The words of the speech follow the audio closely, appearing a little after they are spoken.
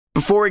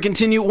Before we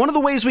continue, one of the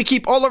ways we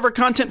keep all of our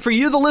content for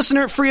you, the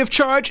listener, free of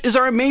charge is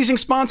our amazing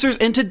sponsors,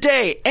 and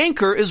today,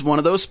 Anchor is one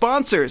of those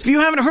sponsors. If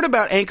you haven't heard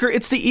about Anchor,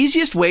 it's the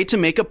easiest way to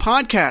make a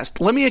podcast.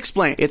 Let me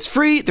explain. It's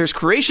free, there's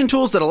creation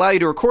tools that allow you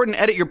to record and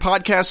edit your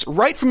podcasts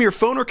right from your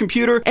phone or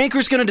computer. Anchor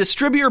is going to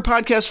distribute your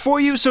podcast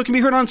for you so it can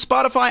be heard on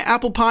Spotify,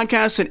 Apple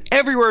Podcasts, and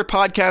everywhere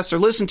podcasts are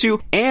listened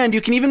to, and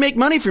you can even make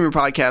money from your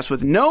podcast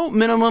with no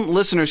minimum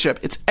listenership.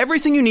 It's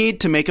everything you need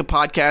to make a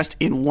podcast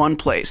in one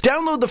place.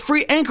 Download the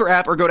free Anchor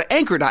app or go to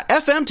anchor.fm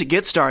to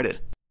get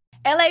started.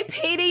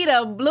 LAPD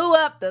done blew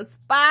up the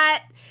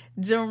spot.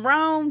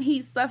 Jerome,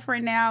 he's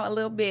suffering now a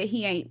little bit.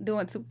 He ain't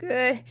doing too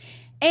good.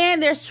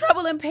 And there's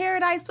trouble in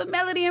paradise for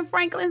Melody and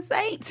Franklin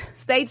Saint.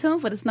 Stay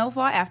tuned for the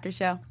Snowfall After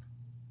Show.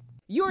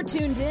 You're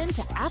tuned in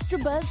to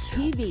AfterBuzz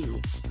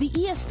TV, the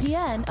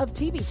ESPN of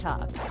TV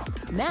talk.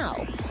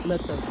 Now,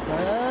 let the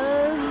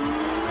buzz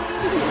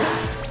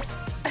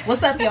begin.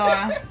 What's up,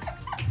 y'all?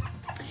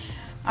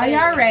 Are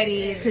y'all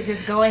ready to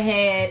just go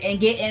ahead and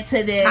get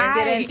into this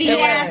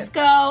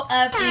fiasco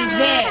of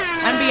events?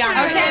 I'm beyond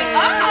ready. Okay.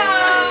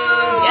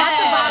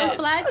 Yes.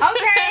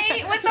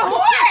 Okay, with the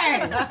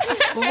horns.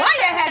 Why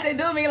you had to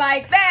do me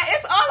like that?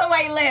 It's all the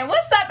way lit.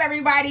 What's up,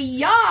 everybody?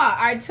 Y'all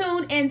are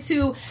tuned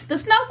into the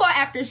Snowfall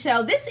After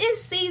Show. This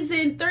is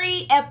season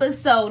 3,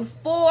 episode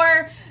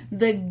 4.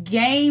 The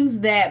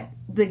game that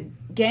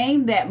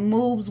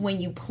moves when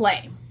you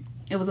play.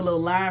 It was a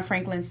little line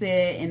Franklin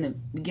said in the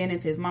beginning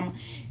to his mama.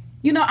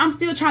 You know, I'm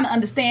still trying to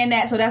understand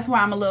that, so that's why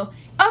I'm a little...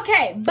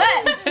 Okay,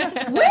 but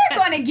we're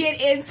going to get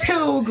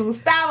into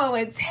Gustavo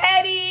and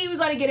Teddy. We're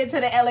going to get into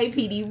the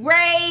LAPD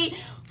raid.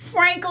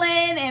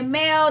 Franklin and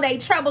Mel, they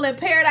trouble in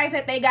paradise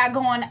that they got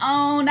going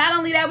on. Not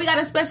only that, we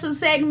got a special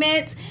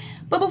segment.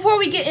 But before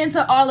we get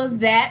into all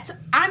of that,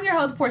 I'm your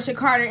host, Portia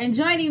Carter, and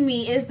joining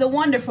me is the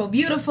wonderful,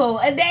 beautiful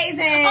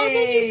Daisy. Oh,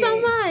 thank you so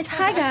much.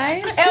 Hi,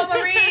 guys. El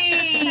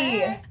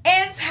Marie.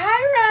 And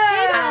Tyra.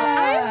 Hey,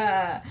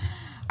 guys.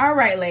 All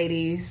right,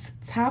 ladies.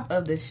 Top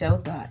of the show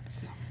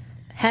thoughts.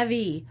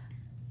 Heavy.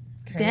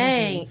 Crazy.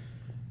 Dang.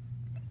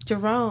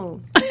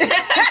 Jerome.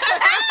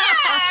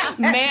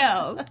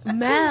 Mel.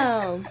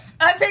 Auntie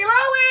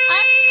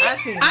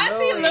Louie.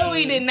 Auntie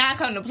Louie did not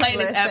come to play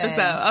this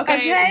episode.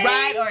 Okay?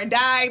 Ride or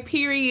die,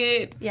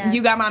 period. Yes.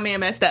 You got my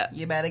man messed up.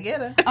 You better get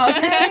her.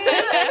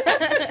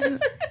 Okay.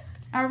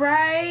 All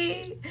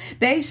right.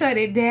 They shut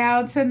it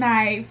down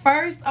tonight.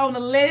 First on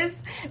the list,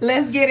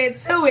 let's get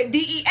into it.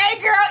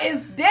 DEA girl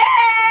is dead.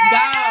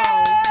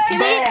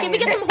 Can we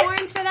get some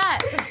horns for that?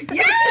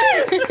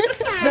 Yes.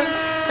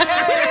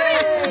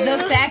 The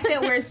fact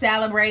that we're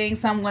celebrating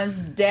someone's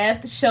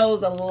death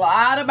shows a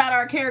lot about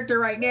our character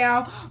right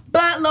now.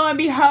 But lo and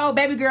behold,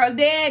 baby girl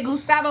dead.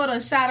 Gustavo done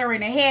shot her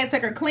in the head,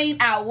 took her clean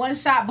out. One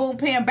shot, boom,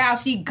 pam, bow,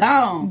 she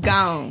gone.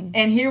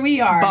 And here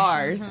we are.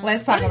 Bars.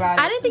 Let's talk about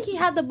it. I didn't think he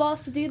had the balls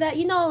to do that.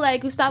 You know,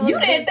 like, Gustavo. You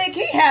didn't think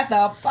he had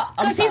the...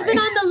 Because he's been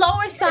on the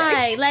lower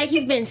side. Like,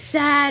 he's been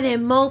sad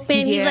and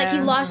moping. Yeah.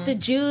 He lost the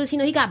juice. You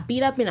know, he got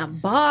beat up in a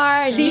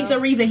bar. She's the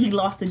reason he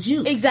lost the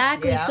juice.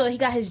 Exactly. Yeah. So he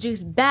got his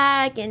juice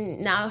back, and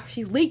now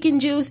she's leaking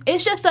juice.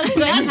 It's just a good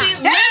time. She's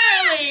literally.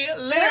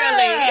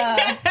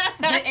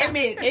 The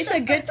image. It's a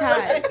good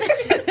time.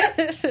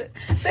 The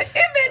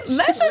image.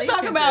 Let's just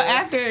talk about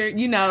after,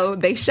 you know,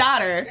 they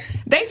shot her.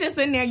 They just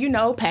in there, you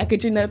know,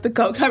 packaging up the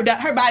coke. Her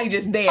body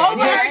just there. Oh,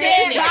 her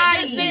dead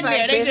body. Just sitting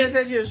there. They just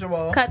as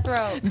usual.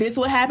 Cutthroat. This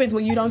what happens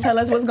when you don't tell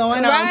us what's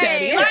going on,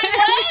 Teddy. Like,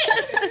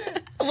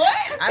 what?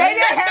 They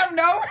didn't have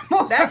no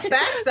remorse. That's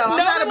facts, though. I'm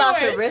not about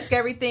to risk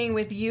everything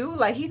with you.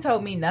 Like, he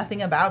told me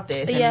nothing about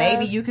this. And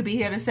maybe you could be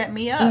here to set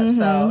me up.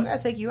 So,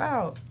 that'll take you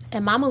out.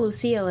 And Mama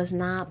Lucia was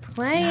not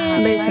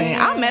playing. Listen,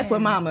 I mess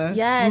with Mama.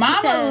 Yeah,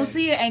 Mama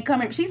Lucia ain't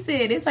coming. She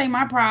said, this ain't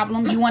my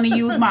problem. You want to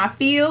use my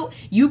field,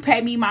 you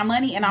pay me my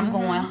money, and I'm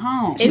going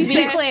home. It's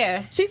be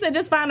clear. She said,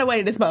 just find a way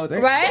to dispose her.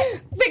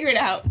 Right? Figure it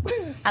out.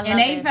 And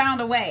they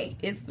found a way.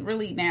 It's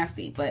really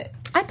nasty, but...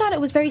 I thought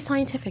it was very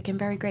scientific and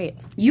very great.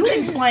 You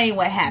explain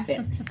what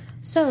happened.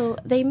 So,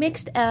 they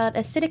mixed an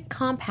acidic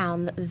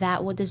compound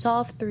that will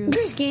dissolve through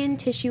skin,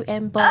 tissue,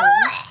 and bones.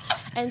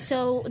 And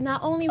so,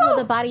 not only will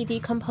the body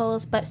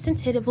decompose, but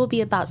since it will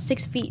be about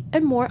 6 feet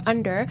and more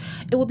under,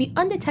 it will be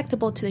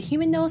undetectable to the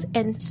human nose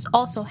and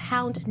also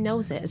hound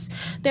noses.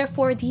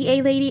 Therefore,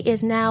 DA lady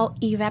is now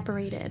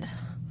evaporated.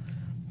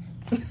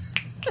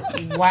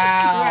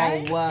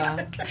 Wow. Right?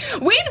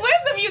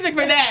 Where's the music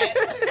for that?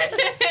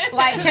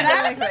 Like, can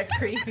I make that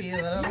creepy a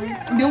little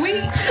bit? Do we?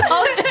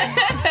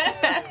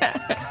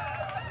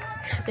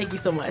 Thank you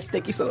so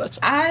much.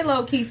 I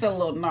low-key feel a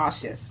little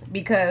nauseous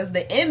because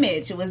the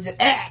image was just...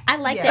 I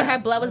liked that her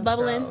blood was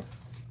bubbling.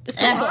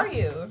 How are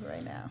you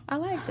right now? I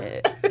liked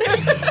it.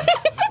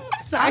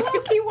 So I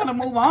low-key want to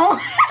move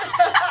on.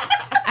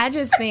 I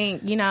just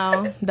think, you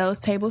know, those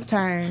tables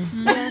turn.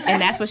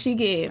 And that's what she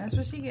gets.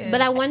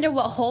 But I wonder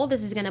what hole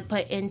this is going to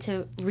put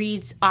into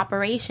Reed's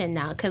operation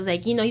now. Because,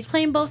 like, you know, he's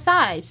playing both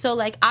sides. So,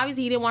 like,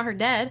 obviously he didn't want her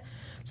dead.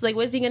 So, like,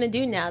 what's he going to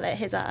do now that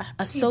his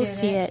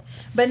associate...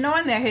 But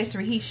knowing their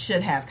history, he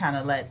should have kind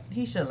of let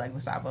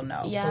Gustavo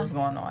know what was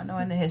going on,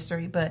 knowing the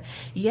history. But,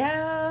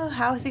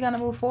 how is he going to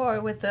move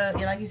forward with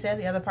like you said,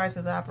 the other parts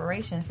of the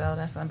operation? So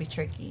that's going to be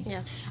tricky.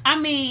 Yeah. I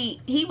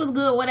mean, he was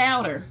good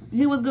without her.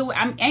 He was good.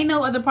 Ain't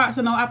no other parts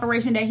of no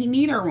operation that he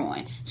need her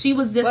on. She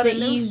was just the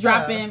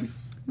eavesdropping.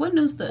 What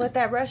new stuff? With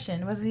that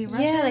Russian. Was he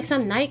Russian? Yeah, like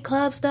some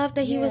nightclub stuff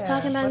that he was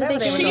talking about in the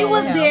beginning. She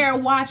was there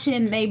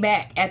watching they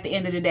back at the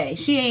end of the day.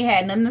 She ain't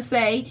had nothing to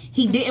say.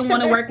 He didn't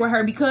want to work with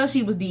her because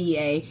she was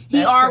DEA.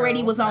 He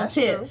already was on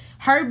tip. True.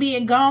 Her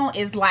being gone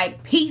is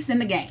like peace in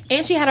the game.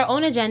 And she had her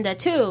own agenda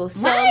too.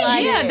 So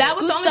that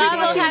was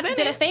Gustavo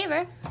did a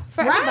favor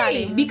for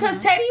everybody.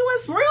 Because Teddy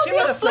was real. She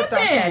would have flipped on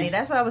Teddy.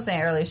 That's what I was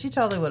saying earlier. She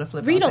totally would have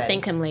flipped on Teddy. Reed will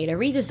thank him later.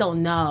 Reed just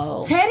don't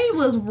know. Teddy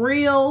was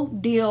real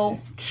deal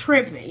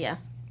tripping. Yeah.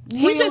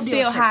 He just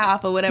still high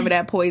off of whatever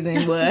that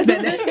poison was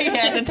that he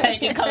had to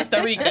take in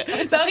Costa Rica.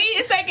 So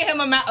it's taking him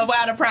a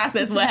while to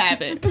process what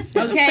happened.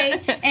 Okay?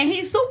 And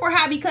he's super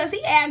high because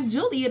he asked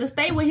Julia to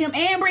stay with him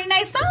and bring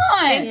their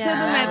son.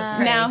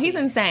 Now, he's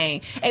insane.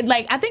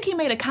 I think he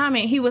made a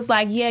comment. He was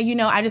like,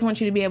 I just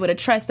want you to be able to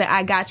trust that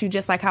I got you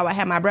just like how I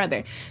had my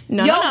brother.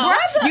 No.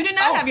 Brother? You did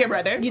not have your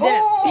brother. You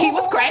didn't. He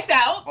was cracked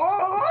out.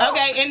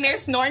 Okay, and they're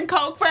snorting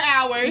coke for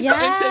hours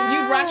until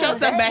you brought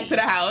yourself back to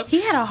the house. He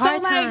had a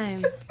hard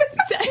time.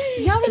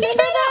 Y'all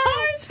remember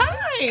that?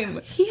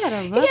 He had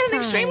an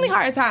extremely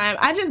hard time.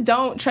 I just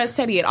don't trust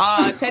Teddy at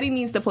all. Teddy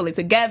needs to pull it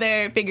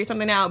together, figure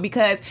something out,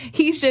 because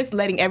he's just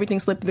letting everything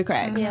slip through the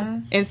cracks.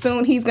 Yeah. And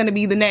soon he's going to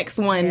be the next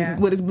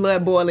one with his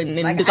blood boiling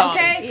and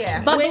dissolving. Okay,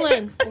 yeah. But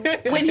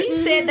when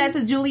he said that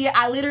to Julia,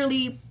 I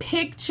literally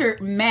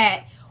pictured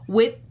Matt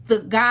with the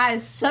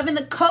guys shoving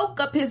the coke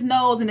up his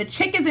nose and the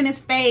chickens in his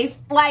face.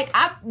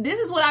 This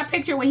is what I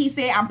picture when he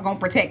said, "I'm gonna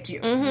protect you."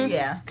 Mm-hmm.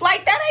 Yeah,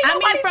 that ain't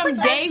nobody's from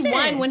protection. Day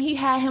one when he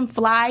had him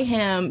fly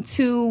him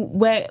to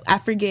I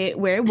forget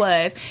where it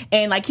was,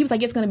 and he was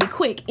like, "It's gonna be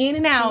quick, in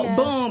and out,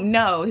 boom."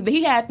 No,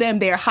 he had them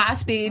there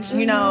hostage,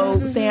 saying,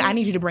 "I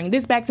need you to bring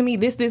this back to me,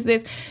 this."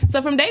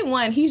 So from day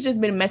one, he's just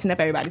been messing up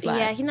everybody's lives.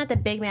 Yeah, he's not the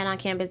big man on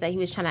campus that he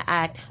was trying to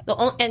act.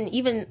 And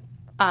even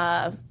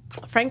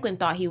Franklin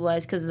thought he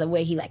was because of the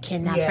way he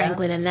kidnapped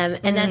Franklin and them,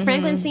 and then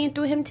Franklin seeing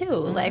through him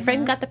too.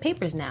 Franklin got the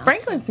papers now.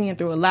 Franklin's seeing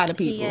through a lot of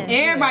people.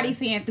 Everybody's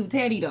seeing through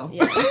Teddy though.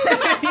 Yeah.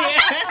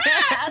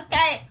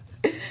 Okay,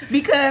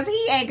 because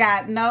he ain't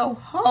got no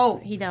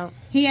hope. He don't.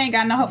 He ain't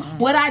got no hope. Mm-hmm.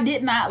 What I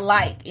did not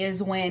like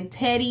is when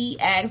Teddy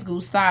asked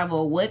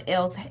Gustavo, "What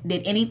else?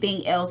 Did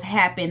anything else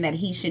happen that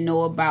he should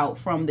know about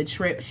from the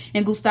trip?"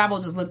 And Gustavo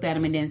just looked at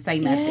him and didn't say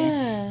nothing.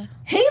 Yeah.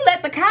 He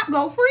let the cop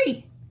go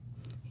free.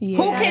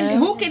 Yeah.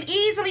 Who can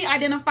easily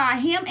identify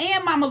him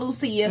and Mama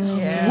Lucia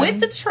with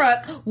the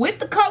truck, with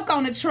the coke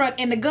on the truck,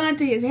 and the gun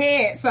to his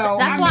head. So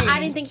that's why I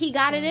didn't think he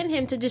got it in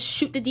him to just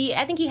shoot the DA.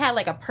 I think he had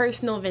a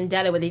personal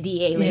vendetta with the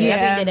DA later. Yeah.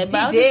 That's what he did it.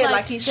 But he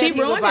did. He said she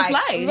ruined his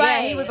life. Right.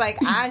 Yeah, he was like,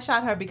 "I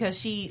shot her because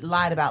she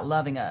lied about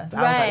loving us." I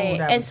was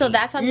like, and so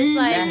that's why I'm just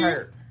that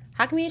hurt.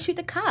 How come you didn't shoot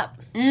the cop?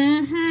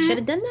 Mm-hmm. Should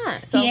have done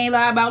that. So. He ain't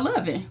lie about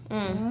loving.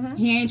 Mm-hmm.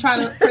 He ain't try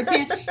to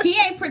pretend. He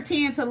ain't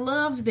pretend to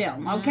love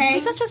them. Okay,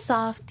 he's such a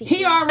softie.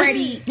 He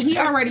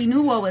already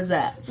knew what was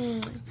up.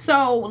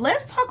 So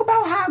let's talk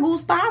about how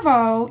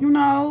Gustavo.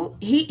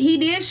 He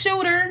did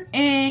shoot her,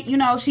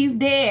 and she's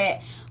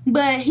dead.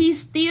 But he's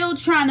still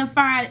trying to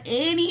find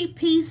any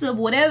piece of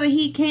whatever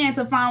he can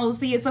to find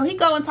Lucia. So he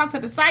go and talk to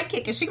the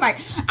sidekick, and she like,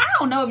 "I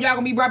don't know if y'all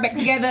gonna be brought back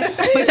together,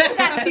 but you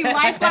got a few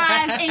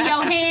lifelines in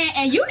your hand,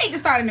 and you need to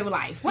start a new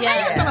life." How do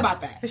you feel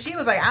about that? But she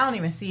was like, "I don't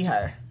even see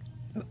her."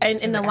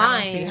 In the line,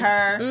 I don't see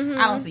her.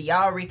 Mm-hmm. I don't see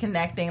y'all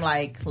reconnecting.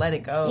 Let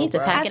it go. You need to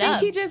pack it up. I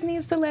think he just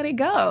needs to let it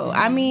go. Mm-hmm.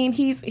 I mean,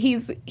 he's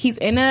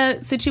in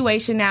a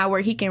situation now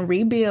where he can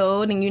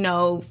rebuild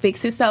and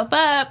fix himself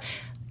up.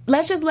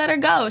 Let's just let her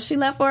go. She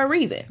left for a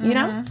reason,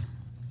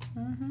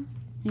 Mm-hmm.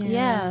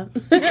 Yeah.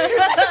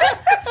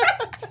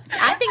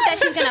 I think that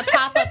she's gonna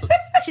pop up.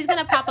 She's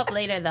gonna pop up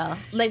later, though.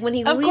 When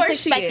he least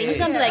expecting, he's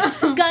gonna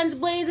be guns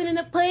blazing in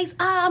the place.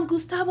 I'm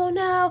Gustavo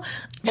now.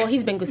 Well,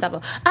 he's been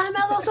Gustavo. I'm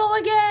El Oso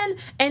again,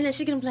 and then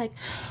she's gonna be like,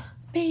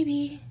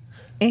 "Baby."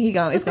 And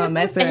it's gonna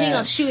mess her up. And he up.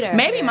 Gonna shoot her.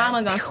 Maybe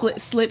Mama gonna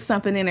slip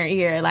something in her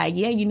ear, I've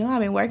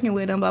been working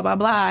with him, blah blah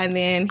blah, and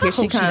then here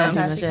she comes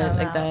and shit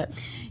like that.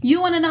 You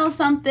want to know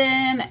something?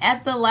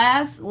 At the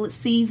last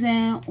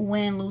season,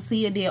 when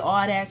Lucia did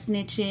all that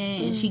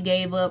snitching and she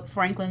gave up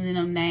Franklin and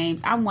them names,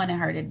 I wanted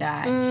her to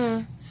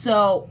die.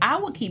 So I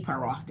would keep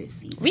her off this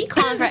season.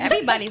 Recon for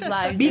everybody's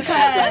lives. Because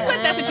let's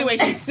let that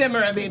situation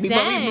simmer a bit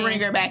before we bring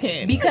her back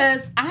in.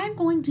 Because I'm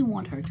going to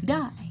want her to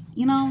die.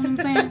 You know what I'm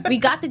saying? We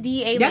got the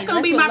DA. That's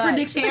going to be my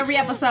prediction every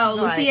episode.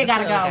 Lucia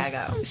gotta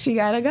go. She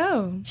gotta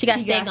go. She got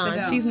to stay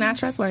gone. She's not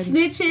trustworthy.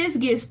 Snitches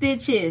get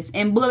stitches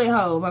and bullet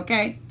holes,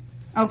 okay?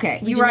 Okay,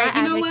 you right.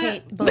 You know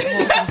what? This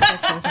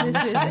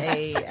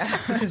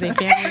is a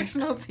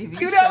national TV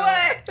show. You know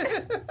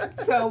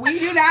what? So we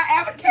do not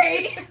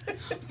advocate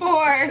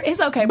for.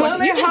 It's okay, but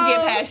you just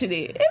get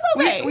passionate. It's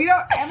okay. We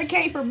don't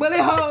advocate for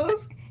bullet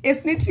holes It's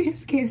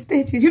snitches get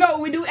stitches. You know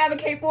what we do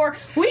advocate for?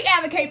 We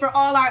advocate for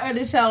all our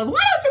other shows.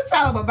 Why don't you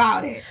tell them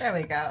about it? There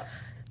we go.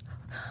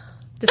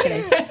 Just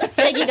kidding.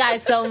 Thank you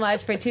guys so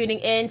much for tuning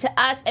in to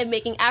us and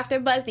making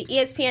AfterBuzz the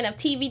ESPN of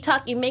TV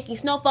talk. You're making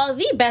Snowfall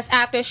the best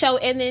after show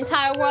in the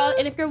entire world.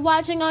 And if you're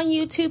watching on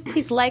YouTube,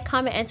 please like,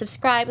 comment, and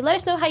subscribe. Let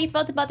us know how you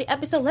felt about the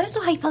episode. Let us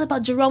know how you felt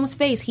about Jerome's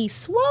face. He's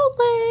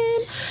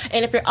swollen.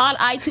 And if you're on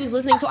iTunes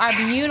listening to our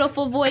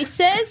beautiful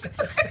voices,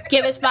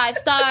 give us 5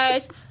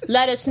 stars.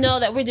 Let us know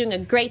that we're doing a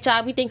great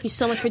job. We thank you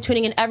so much for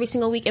tuning in every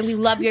single week, and we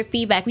love your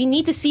feedback. We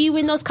need to see you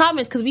in those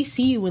comments because we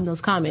see you in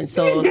those comments.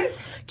 So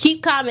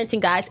keep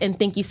commenting, guys, and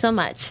thank you so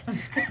much.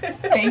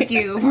 Thank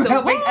you for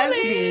helping us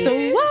be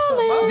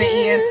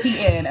the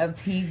ESPN of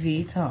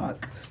TV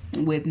talk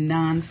with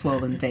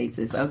non-swollen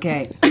faces.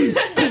 Okay.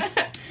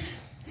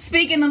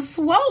 Speaking of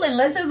swollen,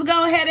 let's just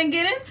go ahead and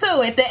get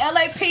into it. The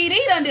LAPD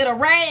done did a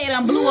raid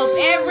and blew up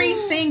every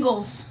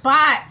single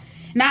spot.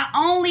 Not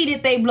only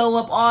did they blow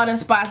up all the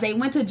spots, they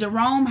went to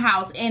Jerome's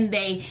house and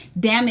they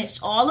damaged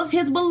all of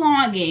his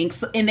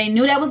belongings. And they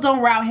knew that was going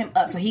to rile him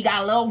up. So he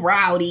got a little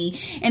rowdy.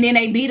 And then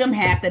they beat him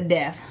half to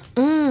death.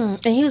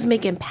 And he was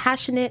making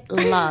passionate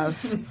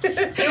love. Right?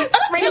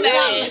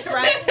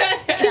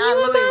 Aunt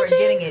Louie were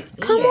getting it.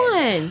 Come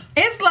on.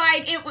 It's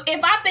like,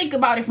 if I think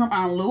about it from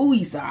Aunt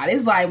Louie's side,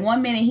 it's like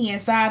 1 minute he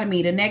inside of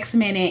me, the next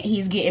minute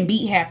he's getting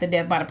beat half to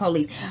death by the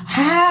police.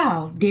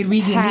 How did we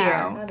get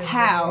here?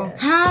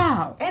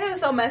 How? And it was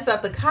so messed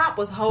up. The cop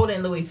was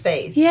holding Louie's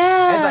face.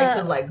 Yeah. As like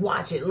to like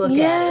watch it, look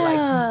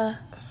at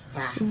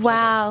it.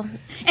 Wow.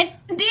 And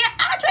then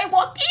Andre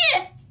walked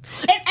in.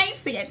 And ain't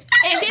said nothing.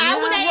 And then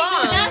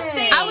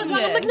I was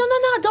wrong. I'm like, no,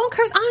 don't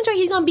curse Andre.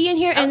 He's gonna be in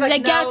here and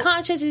like get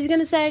conscious. He's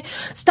gonna say,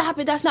 "Stop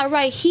it. That's not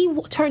right." He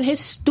turned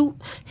his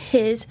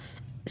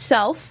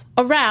self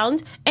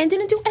around and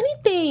didn't do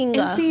anything.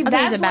 And see,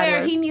 that's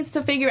where he needs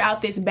to figure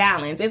out this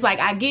balance. It's like,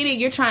 I get it,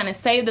 you're trying to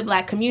save the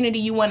black community,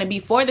 you want to be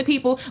for the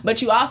people,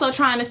 but you also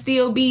trying to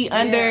still be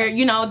under,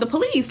 the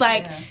police.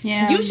 Like,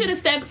 you should have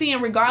stepped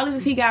in regardless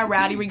if he got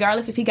rowdy,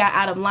 regardless if he got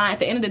out of line. At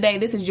the end of the day,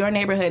 this is your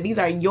neighborhood. These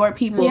are your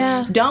people.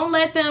 Yeah. Don't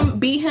let them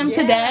beat him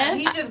to death.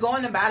 He's just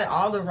going about it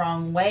all the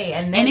wrong way.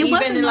 And then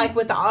even like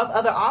with the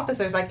other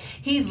officers, like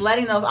he's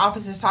letting those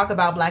officers talk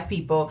about black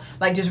people,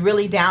 like just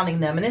really downing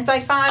them. And it's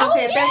like, fine,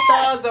 okay, if they're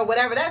thugs or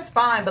whatever, that's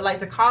fine. But like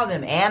to call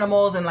them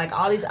animals and like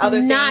all these other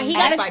things. Nah, he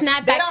got to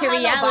snap back to reality.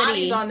 They don't have no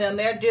bodies on them.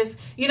 They're just,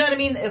 you know what I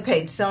mean?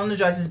 Okay, selling the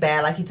drugs is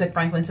bad. Like he took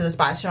Franklin to the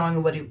spot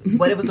showing what it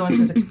was doing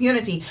to the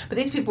community. But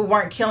these people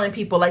weren't killing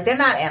people. Like they're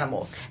not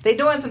animals. They're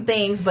doing some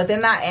things, but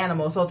they're not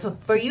animals. So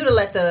for you to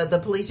let the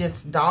police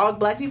just dog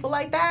black people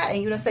like that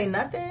and you don't say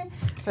nothing,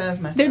 so that's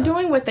messed up. They're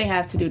doing what they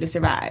have to do to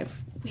survive.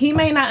 He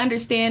may not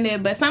understand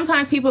it, but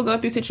sometimes people go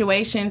through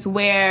situations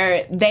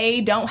where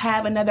they don't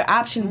have another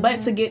option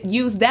but to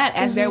use that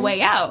as their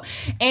way out.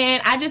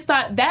 And I just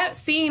thought that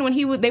scene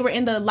when they were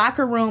in the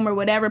locker room or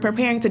whatever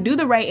preparing to do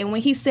the raid, and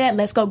when he said,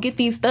 "Let's go get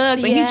these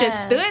thugs," and he just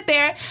stood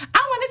there,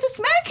 I wanted to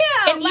smack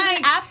him. And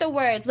even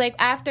afterwards, like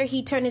after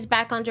he turned his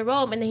back on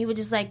Jerome, and then he was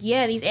just like,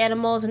 "Yeah, these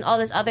animals and all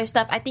this other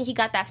stuff." I think he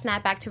got that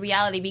snap back to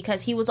reality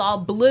because he was all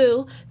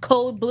blue,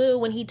 cold blue,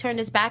 when he turned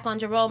his back on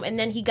Jerome, and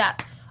then he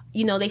got.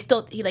 He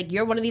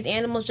you're one of these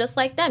animals just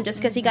like them. Just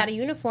because he got a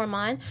uniform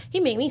on, he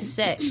made me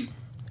sick.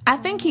 I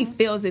think he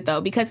feels it, though,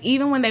 because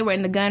even when they were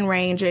in the gun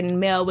range and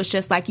Mel was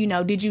just like,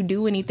 did you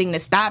do anything to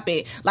stop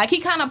it? Like, he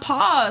kind of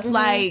paused,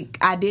 like,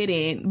 I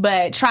didn't,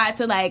 but tried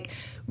to, like,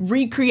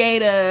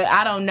 recreate a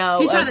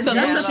solution.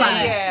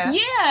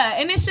 Yeah,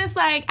 and it's just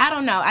like, I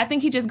don't know. I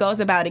think he just goes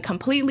about it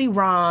completely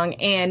wrong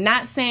and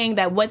not saying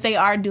that what they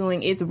are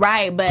doing is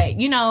right, but,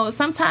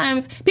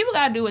 sometimes people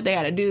got to do what they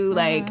got to do.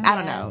 Like, I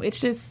don't know. It's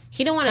just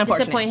he don't want to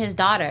disappoint his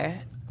daughter.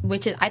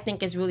 Which I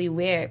think is really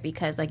weird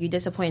because, like, you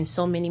disappoint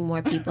so many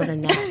more people than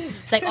that.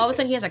 Like, all of a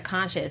sudden he has a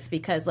conscience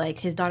because, like,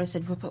 his daughter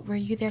said, "But were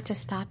you there to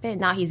stop it?"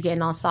 Now he's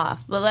getting all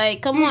soft. But,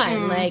 like, come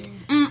on. Like,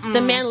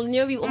 the man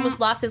nearly almost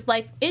lost his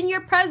life in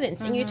your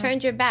presence and you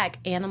turned your back,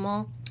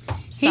 animal.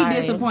 Sorry.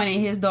 He disappointed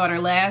his daughter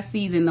last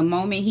season the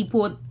moment he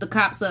pulled the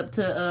cops up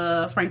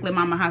to Franklin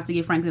Mama house to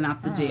get Franklin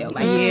out the jail.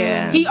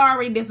 Like, he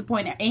already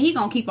disappointed, and he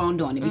gonna keep on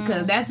doing it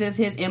because that's just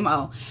his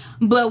MO.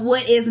 But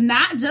what is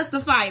not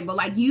justifiable,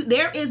 like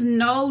there is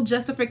no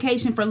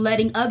justification for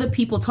letting other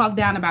people talk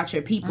down about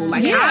your people.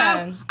 Like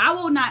I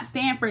will not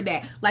stand for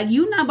that. Like,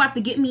 you not about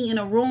to get me in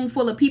a room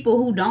full of people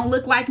who don't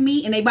look like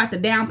me, and they about to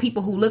down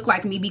people who look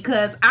like me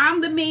because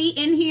I'm the me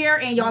in here,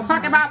 and y'all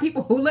talk about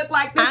people who look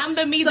like this. I'm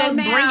the me that's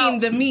bringing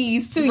the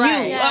me's to you.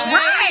 Yeah.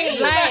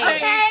 Right.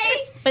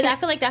 Okay. But I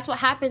feel like that's what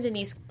happens in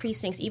these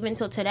precincts even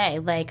till today.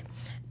 Like,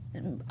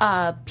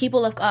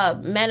 people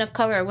of men of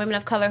color or women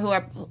of color who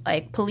are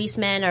like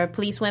policemen or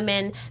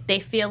policewomen, they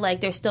feel like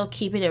they're still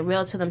keeping it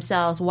real to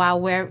themselves while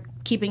we're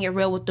keeping it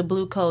real with the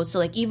blue code. So,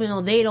 like, even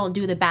though they don't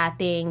do the bad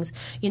things,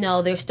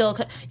 they're still,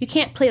 you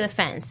can't play the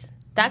fence.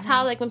 That's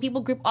how, like, when people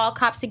group all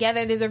cops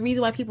together, there's a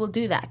reason why people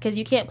do that, because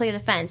you can't play the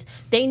fence.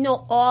 They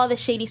know all the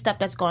shady stuff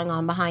that's going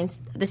on behind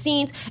the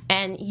scenes,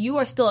 and you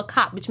are still a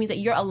cop, which means that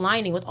you're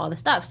aligning with all the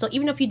stuff. So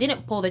even if you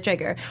didn't pull the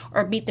trigger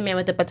or beat the man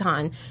with the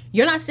baton,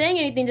 you're not saying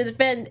anything to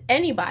defend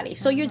anybody.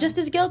 So you're just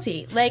as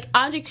guilty. Like,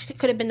 Andre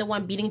could have been the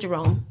one beating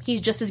Jerome. He's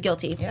just as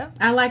guilty. Yeah.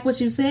 I like what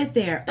you said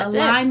there.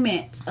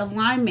 Alignment.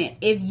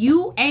 If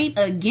you ain't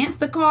against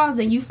the cause,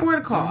 then you for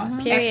the cause.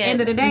 At the end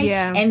of the day.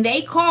 Yeah. And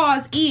they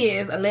cause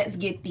is, let's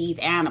get these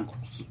animals.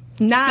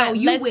 Not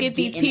let's get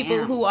these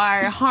people who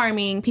are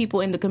harming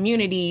people in the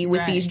community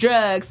with these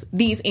drugs,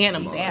 these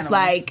animals.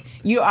 Like,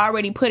 you're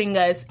already putting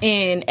us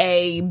in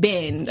a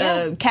bin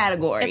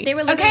category. If they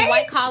were living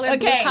white-collar,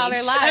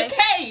 blue-collar lives.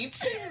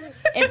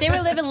 If they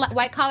were living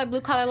white-collar,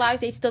 blue-collar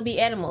lives, they'd still be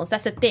animals.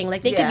 That's the thing.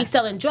 Like, they could be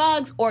selling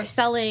drugs or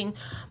selling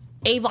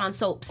Avon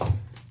soaps.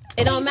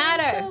 It don't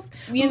matter,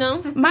 you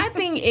know? My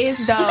thing is,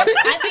 though,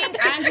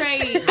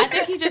 I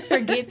think he just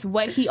forgets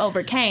what he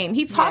overcame.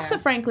 He talked to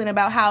Franklin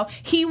about how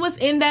he was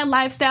in that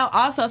lifestyle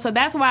also, so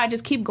that's why I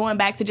just keep going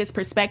back to just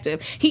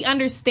perspective. He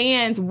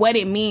understands what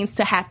it means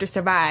to have to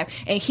survive,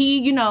 and he,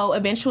 you know,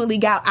 eventually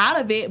got out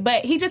of it,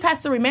 but he just has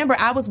to remember,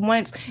 I was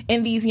once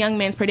in these young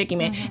men's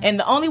predicament, and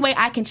the only way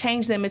I can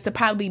change them is to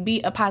probably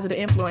be a positive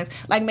influence.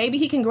 Like, maybe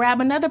he can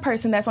grab another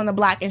person that's on the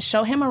block and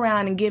show him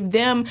around and give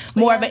them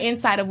more of an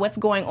insight of what's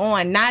going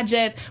on, not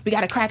just, we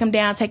got to crack him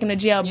down, take him to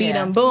jail, beat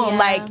him, boom.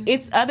 Like,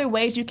 it's other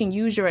ways you can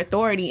use your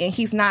authority, and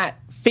he's not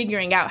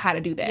figuring out how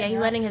to do that. Yeah, he's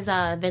letting his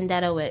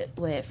vendetta with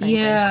Franklin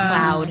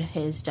cloud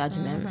his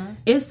judgment.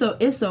 It's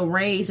a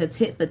rage, a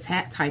tit for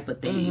tat type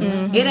of thing.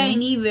 It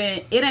ain't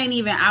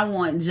even I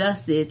want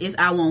justice, it's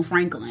I want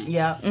Franklin.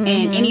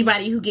 And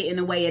anybody who get in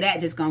the way of that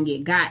just gonna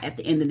get got at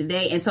the end of the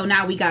day. And so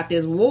now we got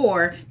this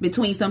war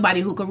between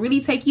somebody who could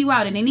really take you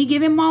out at any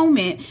given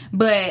moment,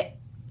 but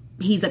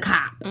he's a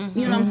cop.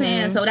 You know what I'm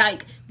saying? So,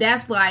 like,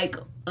 that's like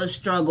a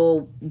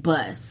struggle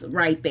bus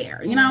right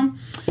there, you know?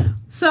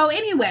 So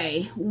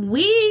anyway,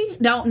 we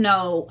don't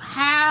know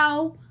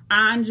how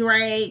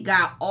Andre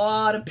got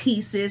all the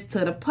pieces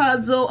to the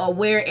puzzle or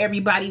where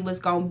everybody was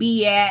going to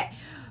be at.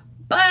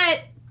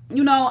 But,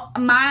 you know,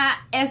 my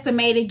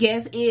estimated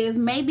guess is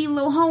maybe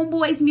Lil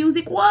Homeboy's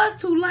music was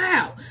too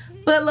loud.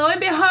 But lo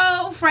and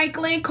behold,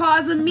 Franklin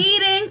calls a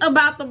meeting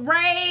about the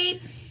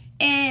raid,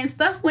 and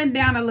stuff went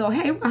down a little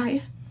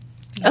haywire.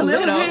 A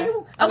lot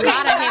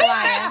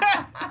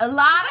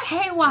of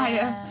haywire.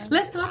 Yeah.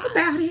 Let's talk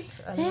about it.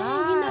 Dang, you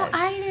know,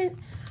 I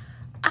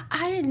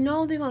didn't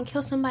know they were gonna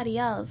kill somebody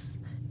else.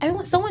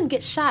 Someone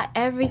gets shot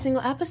every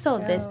single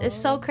episode. This is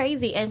so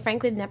crazy, and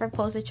Franklin never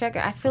pulls the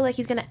trigger. I feel like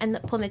he's gonna end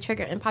up pulling the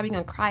trigger and probably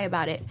gonna cry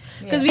about it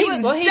because he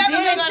definitely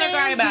gonna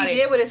cry about it. He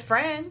did with his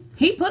friend.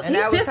 He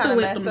pistol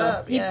whipped him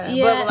up.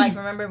 But like,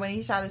 remember when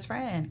he shot his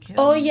friend?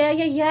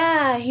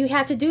 Yeah. He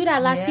had to do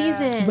that last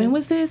season. When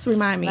was this?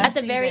 Remind me. At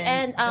the very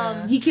end,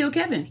 he killed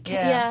Kevin.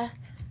 Yeah.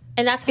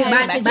 And that's why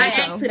by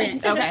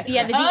accident. Okay.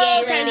 Yeah, the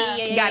DA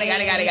lady. Got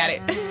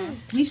it.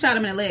 He shot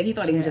him in the leg. He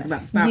thought he was just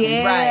about to stop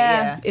him. Right,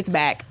 yeah. It's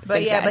back.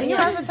 But he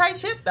runs a tight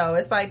ship, though.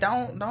 It's like,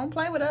 don't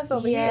play with us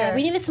over here.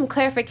 We needed some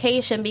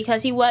clarification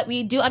because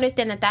we do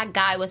understand that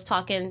guy was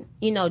talking,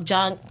 you know,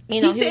 junk.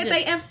 You know, he said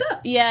they effed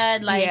up. Yeah,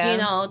 you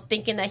know,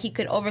 thinking that he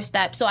could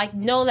overstep. So I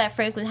know that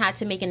Franklin had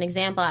to make an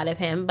example out of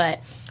him,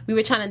 but we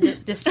were trying to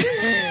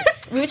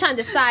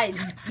decide,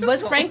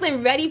 was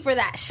Franklin ready for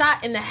that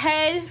shot in the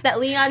head that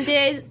Leon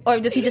did, or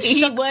does he just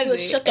shook about it?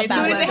 As soon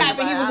as it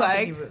happened, he was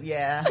like,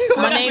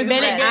 my name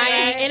Bennett,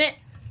 I ain't in it,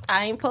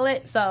 I ain't pull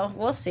it, so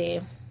we'll see.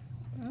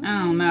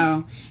 I don't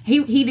know.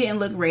 He didn't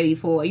look ready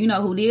for it. You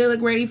know who did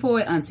look ready for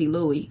it? Auntie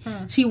Louie.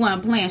 She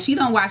wasn't playing. She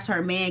done watched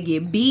her man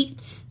get beat.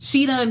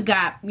 She done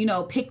got, you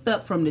know, picked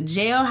up from the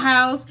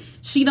jailhouse.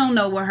 She don't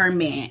know where her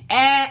man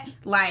at.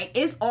 Like,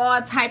 it's all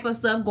type of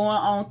stuff going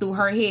on through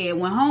her head.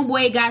 When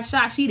Homeboy got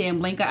shot, she didn't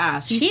blink her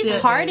eyes.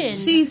 She's hardened.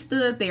 She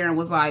stood there and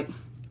was like...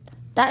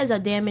 That is a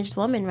damaged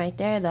woman right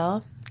there,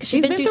 though.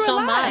 She's been through so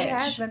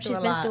much. She's been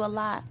through a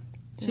lot.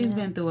 She's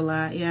been through a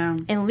lot, yeah.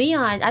 And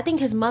Leon, I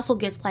think his muscle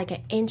gets like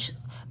an inch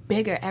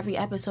bigger every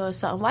episode or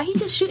something. Why he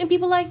just shooting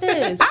people like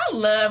this? I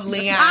love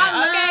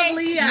Leon. Leon.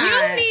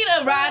 You need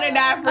a ride or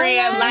die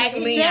friend like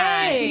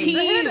Leon.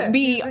 He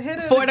be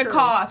for the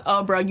cause.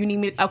 Oh, bro, you need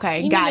me.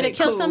 Okay, you got need it.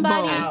 to kill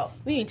somebody.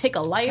 We need to take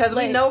a life because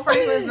we know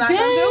Franklin's not gonna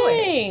do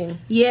it.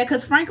 Yeah,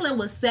 because Franklin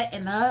was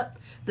setting up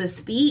the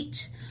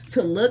speech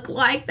to look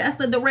like that's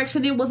the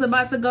direction it was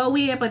about to go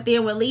in, but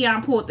then when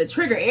Leon pulled the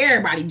trigger,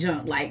 everybody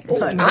jumped. Like,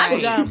 I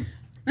jumped.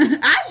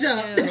 I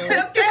jumped.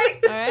 Okay,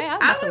 all right.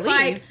 I was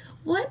like,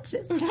 what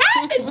just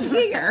happened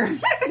here?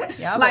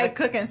 Y'all like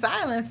cook in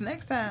silence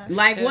next time.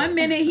 Like, one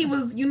minute he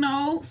was, you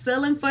know,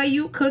 selling for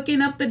you,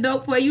 cooking up the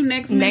dope for you.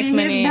 Next minute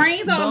his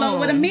brains all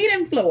over the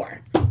meeting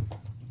floor.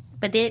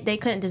 But they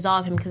couldn't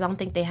dissolve him because I don't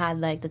think they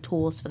had like the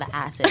tools for the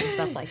acid and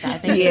stuff like that. I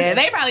think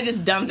they probably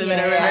just dumped him in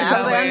a river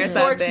somewhere.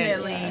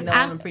 Unfortunately, no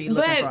one looking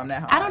for him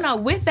that hard. I don't know.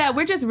 With that,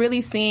 we're just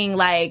really seeing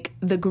like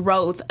the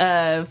growth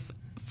of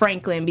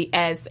Franklin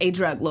as a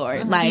drug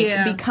lord,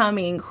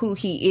 becoming who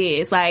he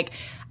is. Like,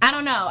 I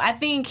don't know. I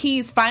think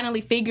he's finally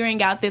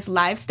figuring out this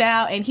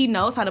lifestyle, and he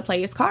knows how to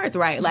play his cards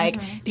right.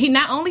 Like, he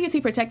not only is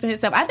he protecting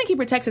himself, I think he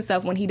prects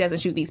himself when he doesn't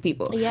shoot these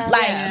people. Yeah.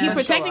 Like, he's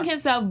protecting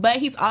himself, but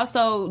he's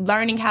also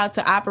learning how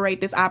to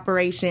operate this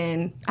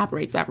operation.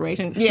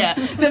 Yeah.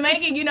 To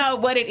make it,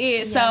 what it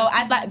is. Yeah.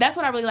 So that's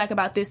what I really like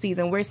about this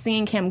season. We're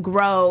seeing him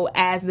grow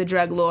as the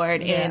drug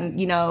lord and,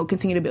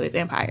 continue to build his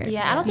empire.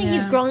 Yeah, I don't think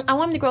he's growing. I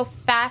want him to grow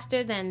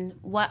faster than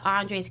what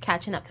Andre's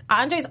catching up.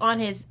 Andre's on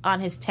his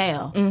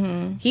tail.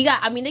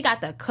 Mm-hmm. They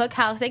got the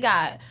cookhouse. They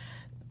got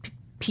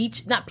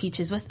not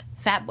Peaches. What's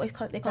Fat Boy?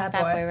 They call him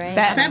Fat Boy, right?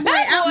 Fat Boy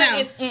out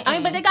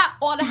now. But they got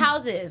all the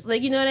houses.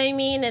 Like, you know what I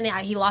mean? And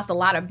he lost a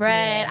lot of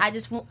bread.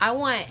 Yeah. I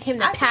want him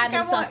to pat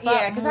himself up.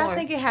 Yeah, because I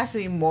think it has to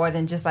be more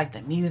than just like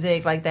the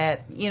music, like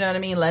that. You know what I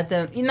mean?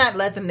 Not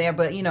let them there,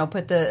 but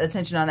put the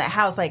attention on that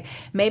house. Like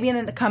maybe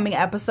in the coming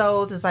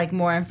episodes, it's like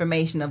more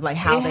information of like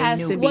how they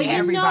knew. Well,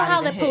 you know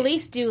how the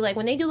police do. Like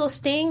when they do those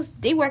stings,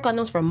 they work on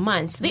those for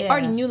months. They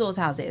already knew those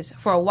houses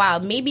for a while.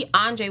 Maybe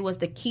Andre was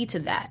the key to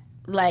that.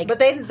 But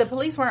the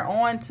police weren't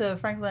on to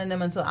Franklin and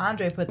them until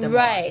Andre put them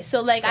on.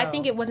 So I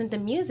think it wasn't the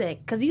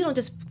music, because you don't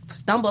just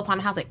stumble upon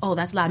a house like, oh,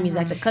 that's loud music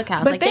like the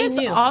cookhouse. But there's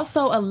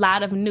also a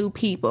lot of new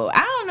people.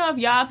 I don't know if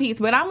y'all peeps,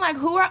 but I'm like,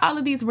 who are all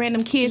of these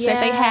random kids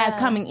that they have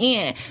coming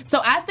in?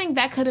 So I think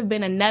that could have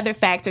been another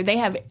factor.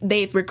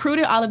 They've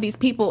recruited all of these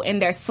people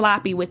and they're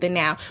sloppy with it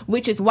now,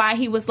 which is why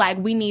he was like,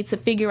 we need to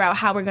figure out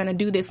how we're going to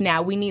do this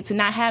now. We need to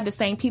not have the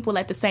same people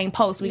at the same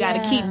post. We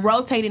got to keep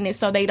rotating it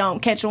so they don't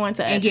catch on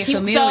to us. And get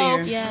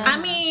familiar. So, I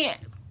mean,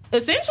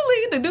 essentially,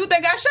 the dude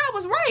that got shot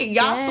was right.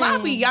 Y'all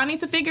sloppy. Y'all need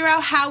to figure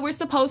out how we're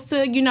supposed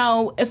to,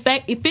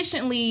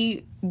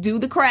 efficiently do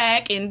the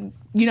crack and,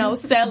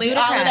 sell it,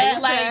 all of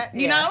that.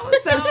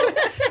 So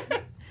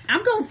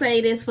I'm going to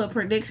say this for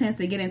predictions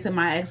to get into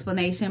my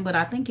explanation, but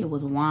I think it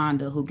was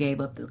Wanda who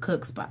gave up the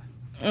cook spot.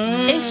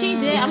 If she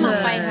did, I'm going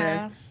to fight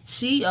her.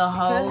 She a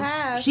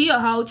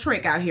whole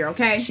trick out here,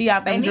 okay? She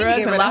off them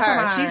drugs and lost her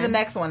mind. She's the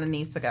next one that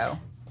needs to go.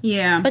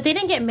 Yeah. But they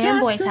didn't get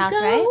Manboy's house,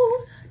 right?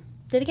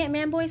 Did it get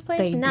Manboy's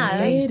place? No.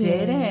 They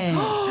didn't.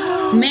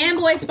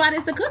 Manboy's spot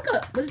is the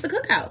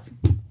cookhouse.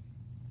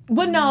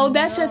 Well, no,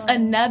 that's just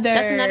another.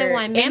 That's another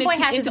one. Manboy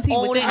has his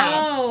own house.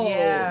 Oh,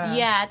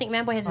 yeah. I think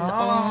Manboy has his own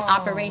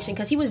operation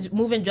because he was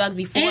moving drugs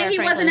before. And he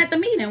wasn't at the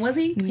meeting, was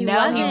he?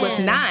 No, he was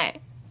not.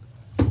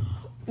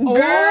 Girl,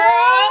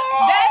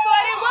 that's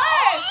what it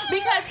was.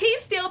 Because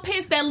he's still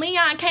pissed that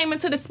Leon came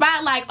into the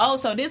spot like, oh,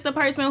 so this the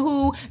person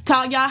who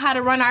taught y'all how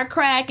to run our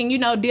crack and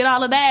did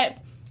all of that.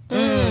 But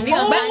we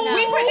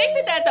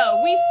predicted that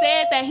though. We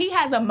said that he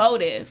has a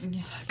motive.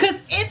 Because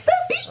it's the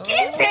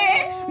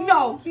beginning.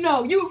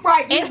 No, you're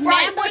right. If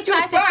Manboy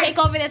tries to take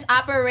over this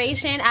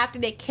operation after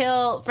they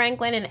kill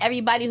Franklin and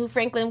everybody who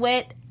Franklin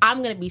with,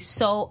 I'm going to be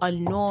so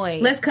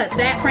annoyed. Let's cut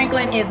that.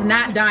 Franklin is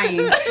not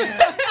dying.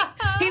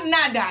 He's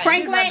not dying.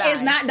 Franklin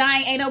is not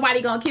dying. Ain't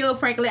nobody gonna kill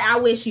Franklin. I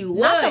wish you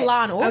would. Not the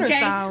Law and Order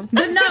sound.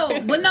 But no,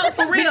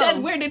 for real. Because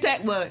we're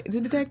is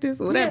it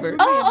detectives or whatever?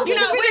 Oh, okay.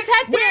 We're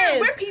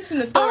detectives. We're piecing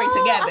the story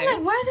together.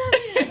 I'm like, why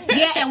that?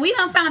 Yeah, and we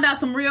done found out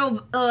some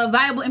real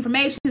valuable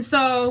information.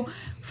 So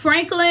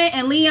Franklin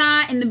and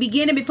Leon in the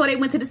beginning, before they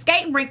went to the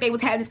skating rink, they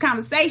was having this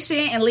conversation,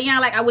 and Leon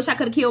like, I wish I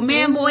could have killed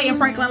Manboy, and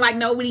Franklin like,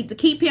 no, we need to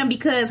keep him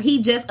because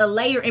he just a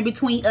layer in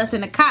between us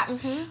and the cops.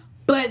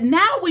 But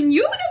now when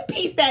you just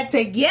piece that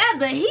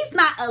together, he's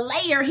not a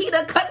layer, he's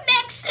a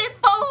connection,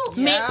 fool.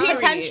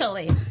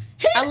 Potentially.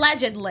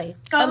 Allegedly.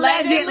 But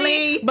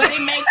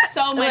it makes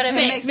so much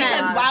sense.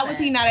 Because why was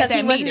he not at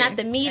that meeting? Because he wasn't at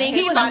the meeting.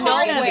 He was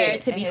nowhere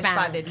to be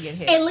found.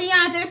 And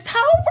Leon just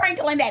told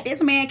Franklin that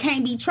this man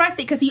can't be trusted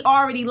because he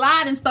already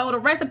lied and stole the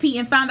recipe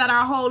and found out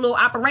our whole little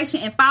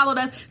operation and followed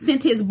us,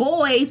 sent his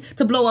boys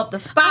to blow up the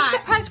spot. I'm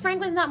surprised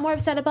Franklin's not more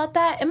upset about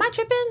that. Am I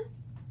tripping?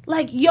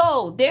 Like,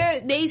 yo, they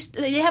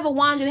have a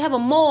wand, they have a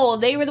mole.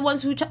 They were the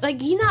ones who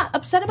he not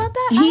upset about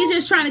that. He's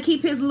just trying to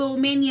keep his little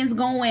minions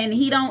going.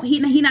 He not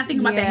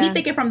thinking about that. He's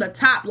thinking from the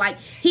top. Like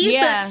he's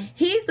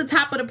the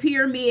top of the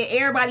pyramid.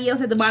 Everybody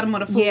else at the bottom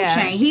of the food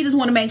chain. He just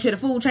want to make sure the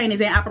food chain is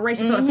in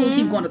operation, so the food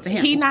keep going up to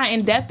him. He not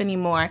in depth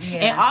anymore.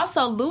 Yeah. And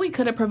also, Louis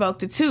could have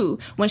provoked it too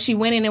when she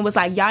went in and was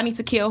like, y'all need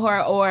to kill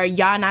her, or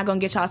y'all not gonna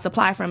get y'all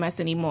supply from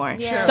us anymore.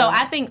 Yeah. So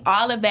I think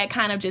all of that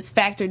kind of just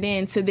factored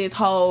into this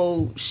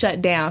whole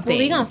shutdown thing. Well,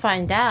 we gonna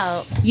find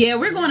out. Yeah,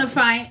 we're gonna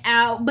find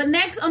out. But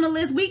next on the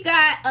list, we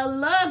got a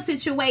love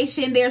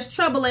situation. There's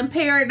trouble in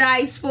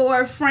paradise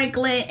for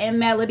Franklin and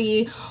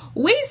Melody.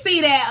 We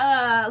see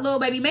that little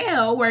baby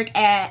Mel work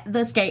at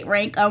the skate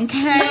rink.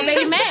 Okay, little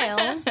baby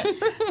Mel.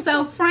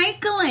 So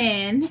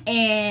Franklin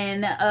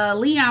and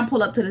Leon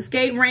pull up to the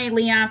skate rink.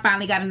 Leon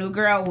finally got a new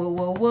girl.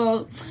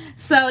 Woo.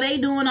 So they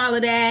doing all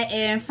of that,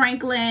 and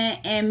Franklin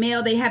and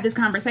Mel, they have this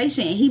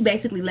conversation, and he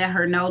basically let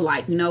her know,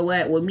 like, you know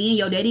what me and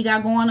your daddy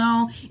got going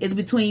on is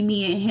between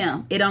me and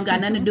him. It don't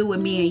got nothing to do with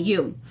me and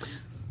you.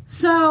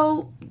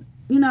 So,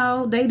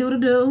 they do the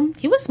do.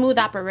 He was smooth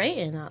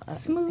operating.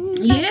 Smooth.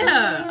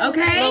 Yeah,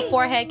 okay. Little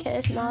forehead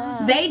kiss and all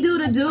that. They do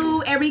the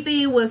do.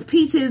 Everything was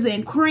peaches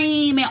and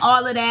cream and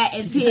all of that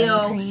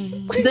until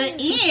the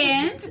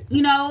end,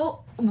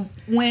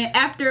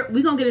 after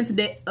we're gonna get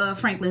into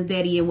Franklin's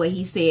daddy and what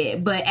he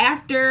said, but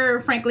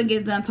after Franklin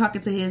gets done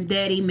talking to his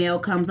daddy, Mel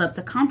comes up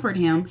to comfort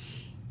him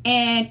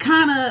and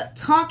kind of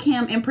talk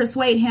him and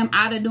persuade him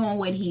out of doing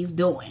what he's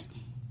doing.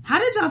 How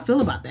did y'all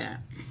feel about that?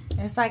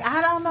 It's like,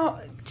 I don't know.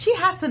 She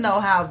has to know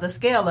how the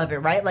scale of it,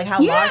 right? Like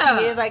how large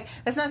he is. Like,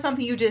 that's not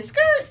something you just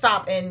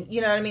stop and, you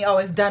know what I mean? Oh,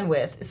 it's done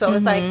with. So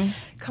it's like,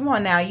 come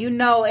on now, you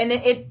know.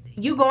 And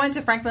you go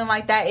into Franklin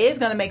like that is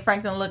going to make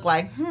Franklin look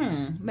like,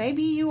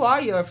 maybe you are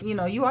your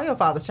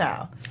father's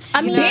child.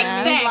 I mean, big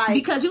facts, like,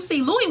 because you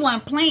see, Louis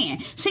wasn't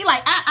playing. She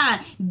like,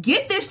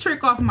 get this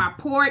trick off my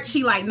porch.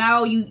 She like,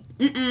 no, you,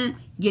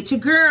 get your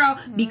girl,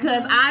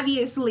 because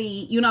obviously,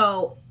 you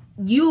know,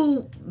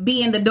 you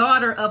being the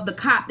daughter of the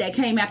cop that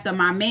came after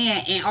my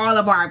man and all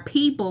of our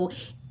people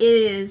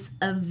is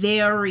a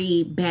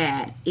very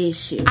bad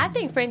issue. I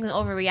think Franklin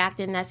overreacted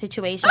in that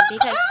situation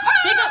because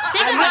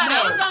think about it.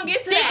 I was gonna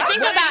get to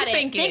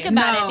that. Think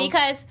about it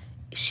because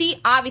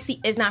she obviously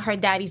is not her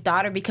daddy's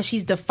daughter because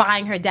she's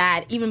defying her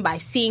dad even by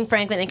seeing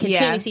Franklin and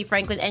continuing to see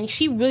Franklin, and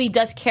she really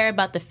does care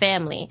about the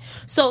family.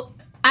 So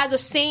as a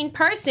sane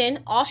person,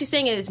 all she's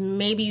saying is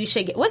maybe you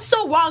should what's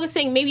so wrong in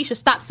saying maybe you should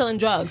stop selling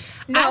drugs?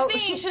 No,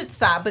 she should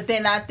stop. But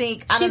then I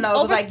think, I don't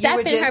know, it was like you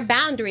were just her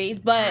boundaries,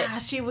 but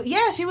she was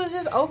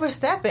just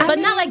overstepping. But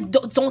not like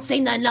don't say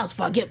nothing else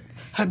before I get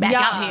her back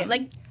out here.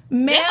 Like,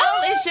 Mel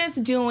is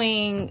just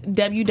doing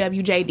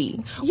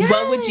WWJD. Yes,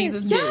 what would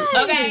Jesus do?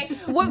 Okay,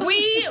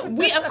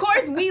 we of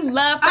course we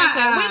love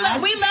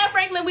Franklin. We love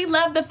Franklin. We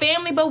love the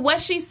family. But what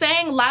she's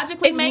saying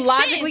logically makes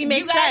sense.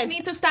 You guys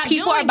need to stop.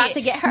 People are about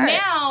to get hurt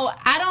now.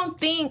 I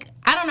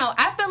don't know.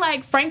 I feel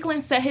like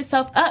Franklin set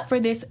himself up for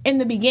this in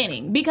the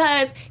beginning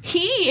because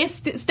he is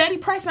steady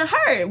pressing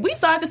her. We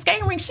saw at the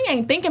skating rink. She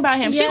ain't thinking about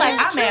him. She like,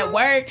 I'm at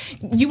work.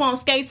 You on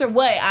skates or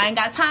what? I ain't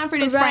got time for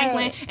this,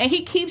 Franklin. And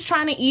he keeps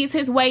trying to ease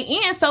his way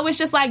in. So it's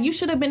just like you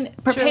should have been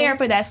prepared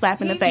for that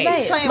slap in the face.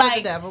 He's playing with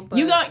the devil.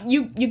 But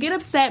you get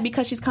upset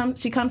because she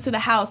comes to the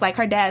house. Like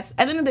her dad's.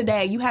 At the end of the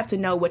day, you have to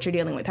know what you're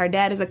dealing with. Her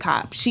dad is a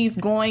cop. She's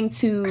going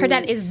to. Her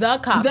dad is the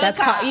cop. That's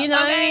cop. You know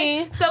what I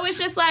mean? So it's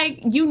just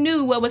like you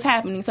knew what was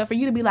happening. So for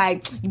you to be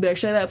like, you better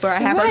shut up or I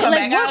have her come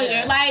back out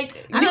here.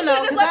 Like, I don't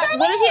know.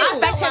 What did he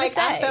expect her to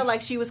say? I felt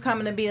like she was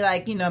coming to be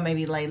like, you know,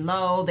 maybe lay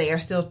low. They are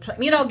still,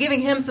 you know,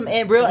 giving him some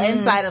real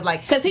insight of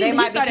like, because they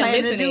might be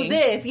planning to do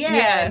this.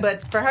 Yeah.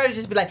 But for her to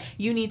just be like,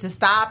 you need to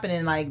stop, and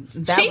then like,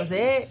 that was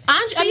it.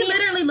 She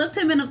literally looked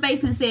him in the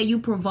face and said, you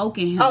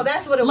provoking him. Oh,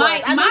 that's what it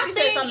was. I know she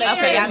said something.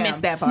 Okay, I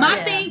missed that part.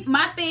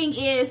 My thing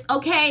is,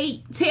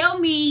 okay, tell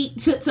me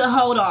to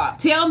hold off.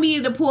 Tell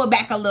me to pull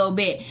back a little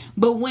bit.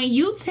 But when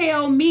you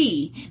tell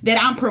me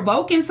that I'm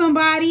provoking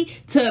somebody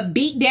to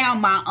beat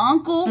down my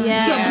uncle, to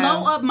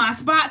blow up my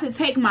spot, to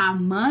take my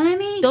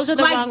money, those are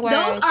the wrong words.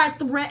 Those are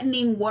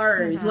threatening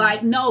words.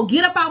 Like, no,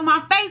 get up out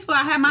my face before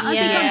I have my auntie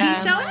come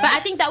beat your ass. But I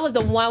think that was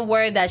the one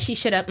word that she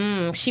should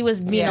have. She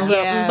was being a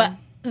little. But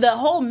the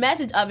whole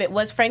message of it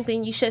was,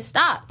 Franklin, you should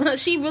stop.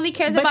 She really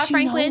cares about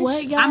Franklin.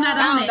 What, I'm not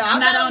on it. I'm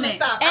not on it.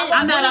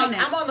 I'm not on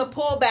it. I'm on the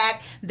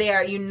pullback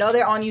there. You know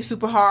they're on you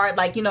super hard.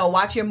 Like, you know,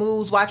 watch your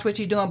moves, watch what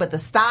you're doing. But the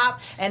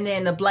stop and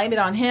then to blame it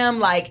on him,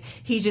 like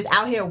he's just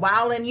out here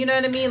wilding. You know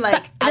what I mean?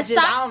 Like I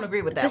don't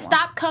agree with that. The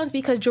stop comes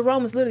because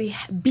Jerome was literally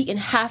beaten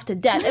half to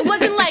death. It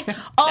wasn't like,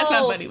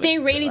 they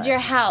raided your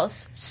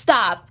house.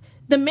 Stop.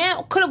 The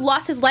man could have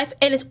lost his life,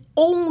 and it's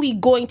only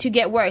going to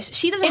get worse.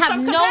 She doesn't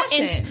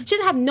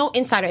have no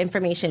insider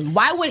information.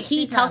 Why would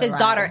he tell his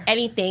daughter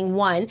anything?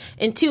 One,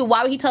 and two,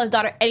 why would he tell his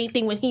daughter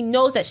anything when he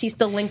knows that she's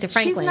still linked to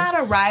Franklin? She's not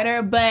a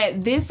writer,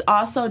 but this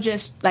also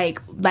just like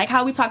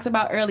how we talked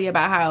about earlier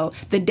about how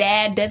the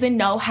dad doesn't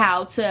know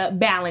how to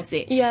balance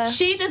it. Yeah,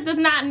 she just does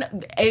not.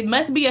 It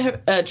must be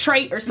a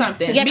trait or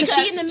something. Yeah, because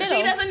she in the middle.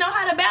 She doesn't know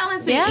how to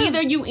balance it. Yeah.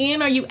 Either you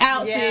in or you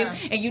out, sis,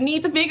 and you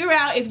need to figure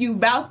out if you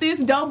about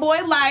this dope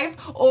boy life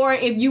or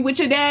if you with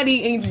your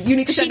daddy and you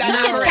need to shut down the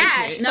operation.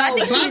 Cash. So I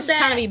think she's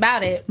trying to be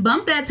about it.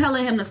 Bump that,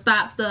 telling him to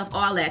stop stuff,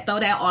 all that. Throw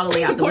that all the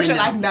way out the window.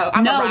 Like, no,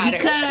 I'm a rider.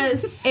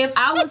 Because if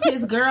I was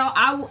his girl,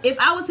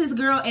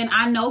 and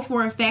I know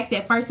for a fact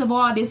that first of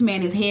all, this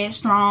man is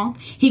headstrong.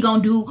 He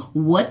gonna do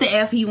what the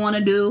F he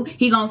wanna do.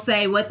 He gonna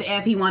say what the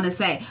F he wanna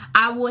say.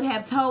 I would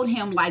have told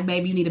him, like,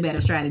 baby, you need a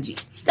better strategy.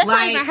 That's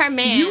not even her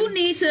man. You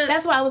need to.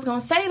 That's what I was gonna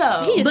say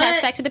though. He just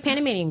had sex with the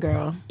Panamanian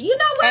girl. You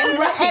know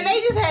what? And they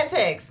just had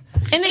sex.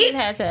 And they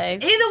had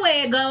sex. Either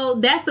way it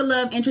goes, that's the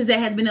love interest that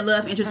has been the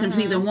love interest in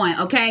season 1,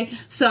 okay?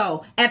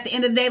 So, at the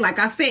end of the day, like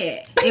I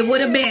said, it would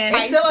have been...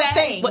 It's still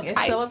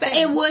a thing.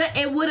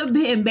 It would have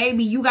been,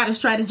 baby, you got to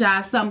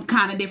strategize some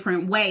kind of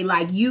different way.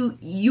 Like,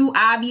 you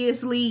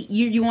obviously,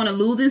 you want to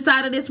lose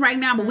inside of this right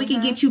now, but we can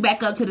get you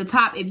back up to the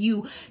top if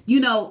you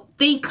know...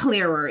 think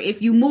clearer, if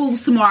you move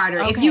smarter,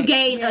 if you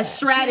gain a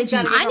strategy.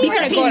 I need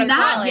her to go to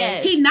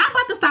college. He's not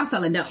about to stop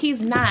selling dope.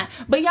 He's not.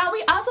 But y'all,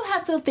 we also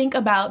have to think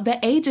about the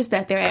ages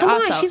that they're at. Come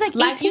also. on, she's like 18.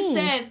 Like you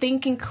said,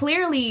 thinking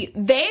clearly,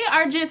 they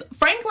are just,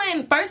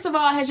 Franklin, first of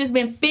all, has just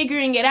been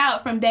figuring it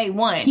out from day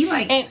one. He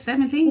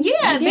 17?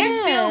 Yeah, they're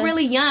still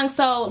really young.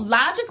 So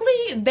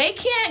logically, they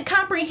can't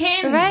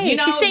comprehend. Right. You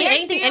know, she's saying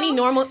anything any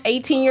normal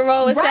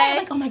 18-year-old would say.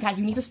 Like, oh my God,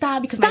 you need to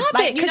stop because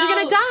it, because you're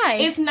going to die.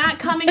 It's not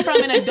coming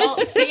from an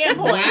adult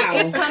standpoint.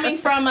 It's coming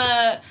from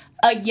a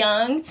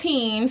young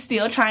teen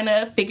still trying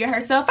to figure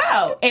herself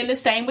out. And the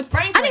same with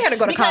Franklin. I need her to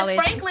go to college.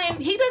 Because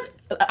Franklin, he does...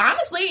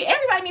 Honestly,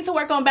 everybody needs to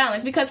work on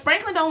balance because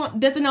Franklin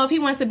doesn't know if he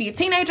wants to be a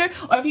teenager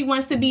or if he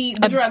wants to be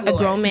the drug lord. A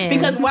grown man.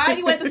 Because why are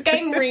you at the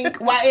skating rink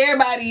while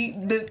everybody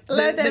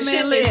let that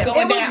man live? It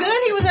was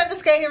good he was at the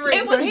skating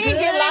rink, so he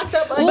didn't get locked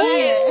up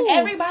again.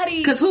 Everybody,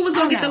 because who was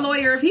going to get the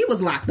lawyer if he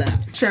was locked up?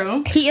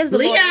 True, he is the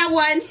Leon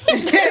one.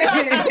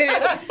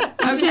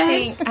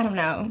 Okay, I don't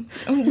know.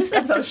 This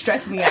episode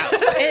stressed me out.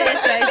 It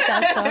is very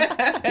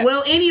stressful.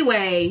 Well,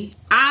 anyway,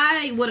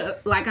 I would,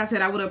 like I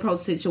said, I would approach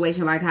the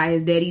situation like how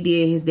his daddy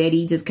did. His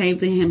daddy just came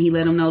to him. He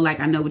let him know,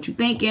 like, I know what you're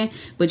thinking,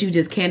 but you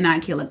just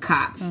cannot kill a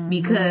cop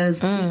because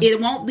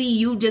it won't be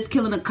you just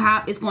killing a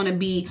cop. It's going to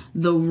be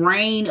the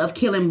reign of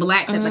killing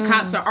blacks that the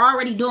cops are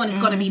already doing. It's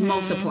going to be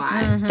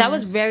multiplied. That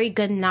was very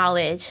good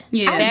knowledge.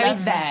 Yeah, very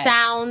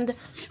sound.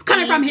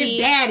 Coming from his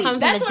daddy.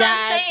 That's what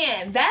I'm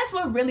saying. That's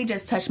what really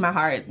just touched my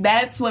heart.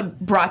 That's what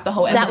brought the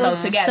whole episode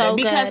together. So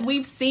because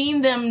we've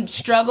seen them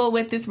struggle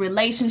with this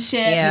relationship.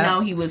 Yeah. You know,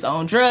 he was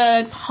on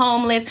drugs,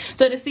 homeless.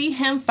 So to see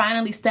him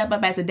finally step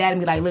up as a dad and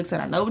be like, look,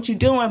 son, I know what you're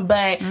doing,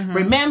 but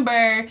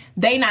remember,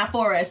 they not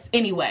for us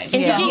anyway. And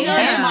did you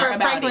know smart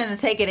about Franklin to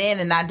take it in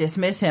and not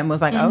dismiss him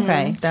was like,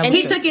 okay. And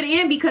he took it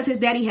in because his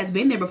daddy has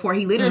been there before.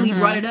 He literally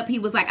brought it up. He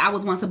was like, I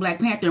was once a Black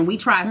Panther and we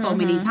tried so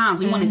many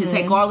times. We wanted to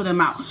take all of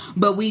them out.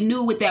 But we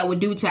knew what that would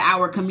do to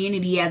our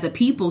community as a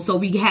people, so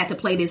we had to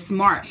play this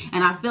smart.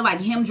 And I feel like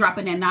him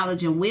dropping that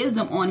knowledge and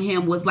wisdom on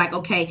him was like,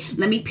 okay,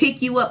 let me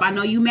pick you up. I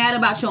know you mad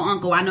about your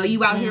uncle. I know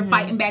you out here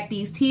fighting back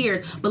these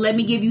tears, but let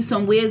me give you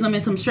some wisdom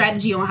and some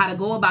strategy on how to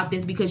go about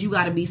this because you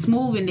got to be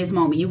smooth in this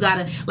moment. You got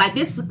to, like,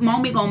 this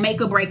moment gonna make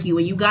or break you,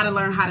 and you got to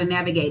learn how to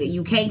navigate it.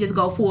 You can't just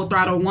go full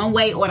throttle one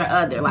way or the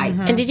other. Like,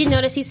 and did you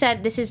notice he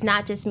said, this is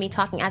not just me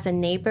talking as a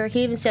neighbor.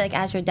 He even said, like,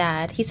 as your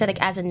dad. He said,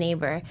 like, as a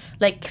neighbor.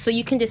 Like, so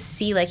you can just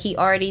see, like, he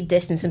already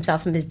distanced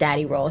himself from his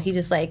daddy role. He's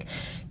just like,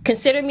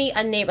 consider me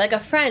a neighbor, like a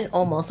friend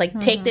almost. Like,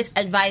 take this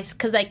advice.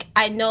 Because, like,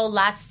 I know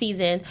last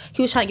season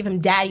he was trying to give him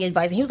daddy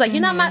advice. And he was like,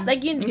 you're not my,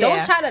 like, you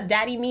don't try to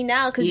daddy me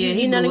now. Because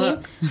you know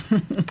what I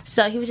mean?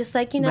 So he was just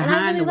like, you know, and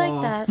I really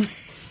like that.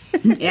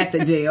 At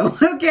the jail.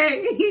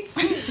 Okay.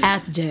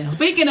 At the jail.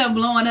 Speaking of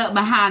blowing up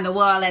behind the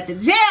wall at the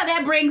jail,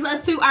 that brings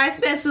us to our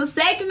special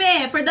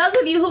segment. For those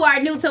of you who are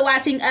new to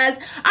watching us,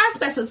 our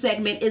special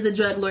segment is a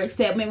drug lord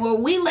segment where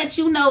we let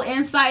you know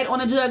insight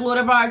on a drug lord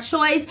of our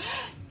choice.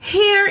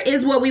 Here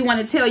is what we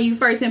want to tell you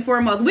first and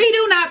foremost. We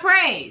do not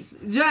praise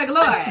drug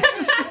lords.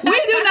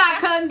 We do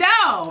not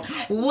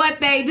condone what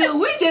they do.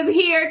 We're just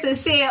here to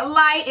shed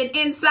light and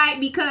insight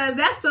because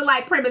that's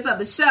the premise of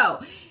the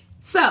show.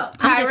 So,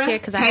 Tyra,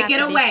 take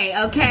it away,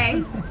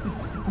 okay?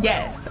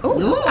 Yes.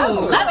 Ooh, I'm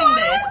loving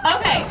this.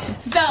 Okay,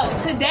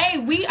 so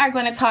today we are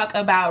going to talk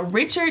about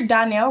Richard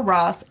Donnell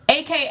Ross,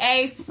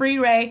 a.k.a.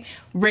 Freeway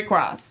Rick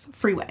Ross.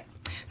 Freeway.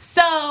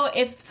 So,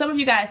 if some of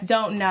you guys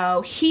don't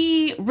know,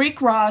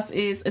 Rick Ross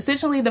is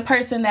essentially the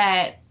person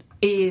that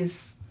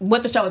is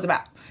what the show is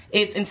about.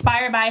 It's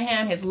inspired by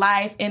him, his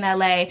life in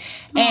LA,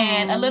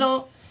 and a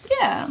little...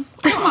 Yeah.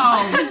 Come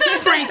on.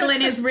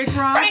 Franklin is Rick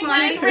Ross.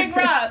 Franklin is Rick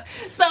Ross.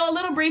 So a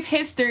little brief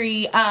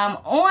history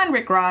on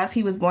Rick Ross.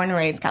 He was born and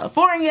raised in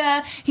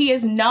California. He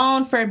is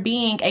known for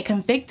being a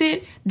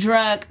convicted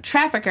drug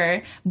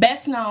trafficker,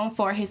 best known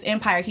for his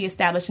empire he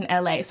established in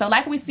LA. So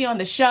like we see on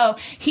the show,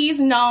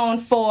 he's known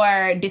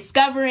for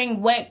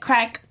discovering what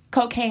crack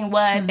cocaine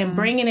was and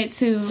bringing it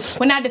to,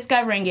 well, not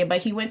discovering it,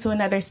 but he went to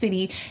another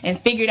city and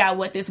figured out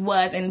what this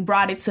was and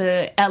brought it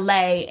to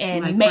LA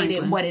and made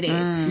it what it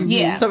is.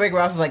 Yeah. So Rick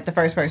Ross was like the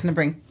first person to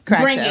bring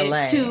crack to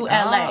LA. To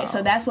LA.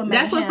 So that's what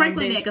made him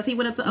Franklin did, because he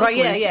went up to Oakland.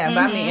 Right, yeah. But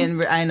I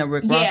mean, I know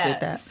Rick Ross did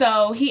that.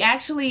 So he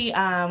actually,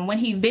 when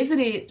he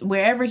visited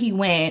wherever he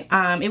went,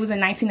 it was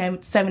in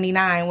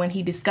 1979 when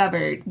he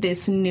discovered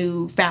this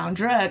new found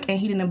drug, and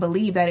he didn't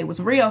believe that it was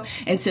real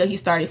until he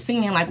started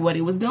seeing what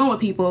it was doing with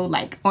people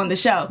on the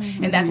show.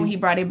 And that's when he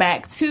brought it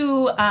back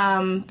to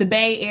the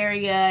Bay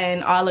Area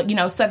and all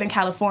of, Southern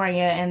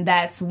California, and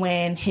that's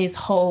when his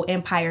whole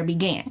empire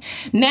began.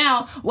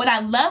 Now, what I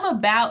love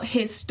about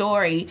his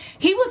story,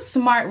 he was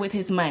smart with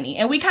his money,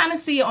 and we kind of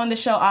see it on the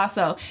show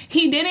also.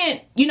 He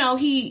didn't,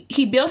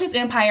 he built his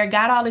empire,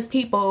 got all his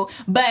people,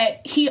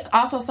 but he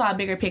also saw a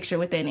bigger picture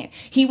within it.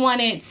 He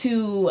wanted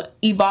to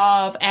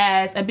evolve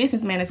as a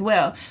businessman as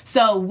well.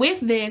 So with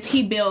this,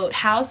 he built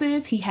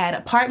houses, he had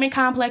apartment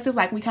complexes,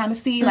 like we kind of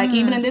see,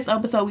 even in this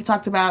episode, episode, we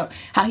talked about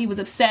how he was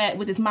upset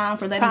with his mom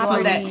for letting go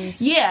of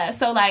that. Yeah,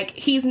 so like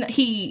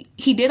he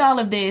did all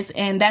of this,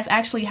 and that's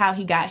actually how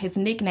he got his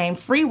nickname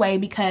Freeway,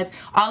 because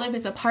all of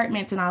his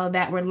apartments and all of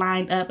that were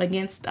lined up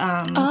against the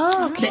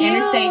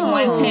Interstate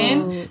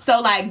 110.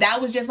 So like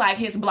that was just like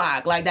his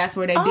block. Like that's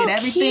where they did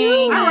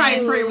everything. All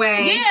right,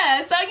 Freeway.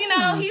 Yeah, so you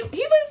know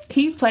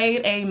he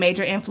played a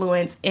major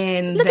influence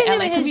in the LA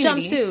community. Look at him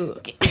in his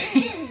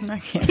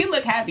jumpsuit. He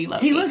looked happy, low.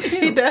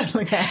 He does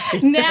look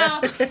happy.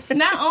 Now,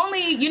 not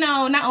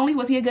only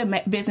was he a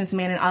good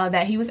businessman and all of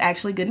that, he was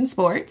actually good in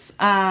sports.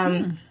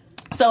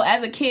 So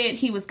as a kid,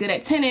 he was good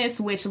at tennis,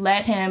 which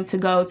led him to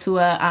go to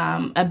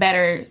a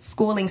better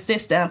schooling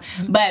system.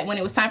 But when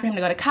it was time for him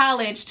to go to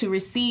college to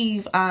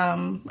receive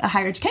a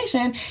higher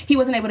education, he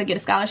wasn't able to get a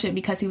scholarship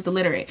because he was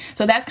illiterate.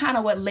 So that's kind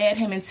of what led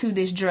him into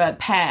this drug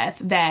path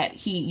that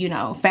he,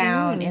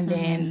 found and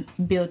then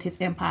built his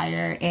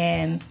empire.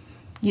 And,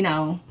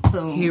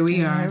 boom. Here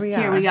we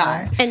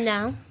are. And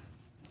now?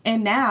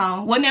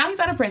 Now he's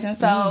out of prison.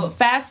 So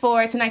fast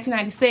forward to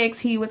 1996,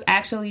 he was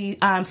actually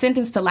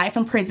sentenced to life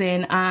in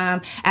prison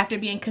after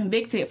being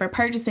convicted for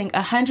purchasing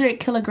 100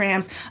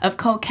 kilograms of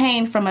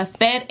cocaine from a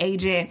Fed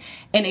agent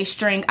in a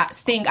sting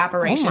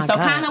operation. So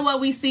kind of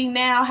what we see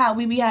now, how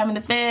we be having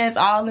the feds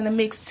all in the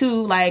mix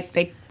too, like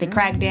they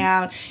cracked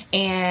down,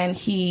 and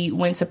he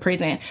went to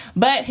prison.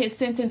 But his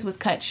sentence was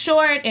cut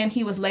short, and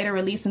he was later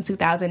released in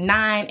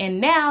 2009.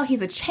 And now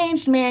he's a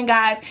changed man,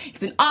 guys.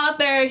 He's an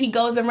author. He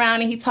goes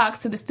around and he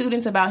talks to the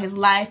students about his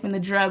life in the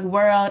drug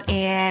world,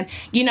 and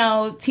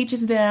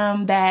teaches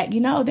them that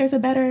there's a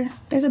better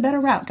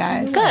route,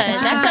 guys. Good.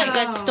 That's a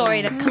good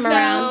story to come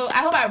around. I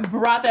hope I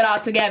brought that all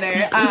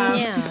together.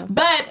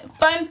 But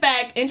fun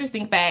fact,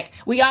 interesting fact,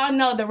 we all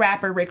know the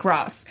rapper Rick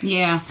Ross.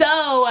 Yeah.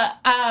 So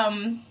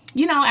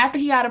after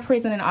he got out of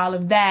prison and all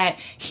of that,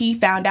 he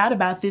found out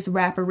about this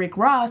rapper Rick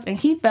Ross, and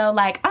he felt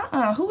like,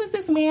 who is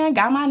this man?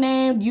 Got my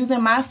name,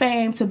 using my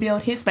fame to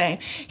build his fame.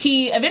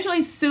 He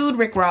eventually sued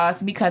Rick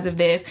Ross because of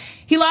this.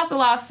 He lost the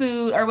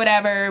lawsuit or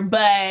whatever,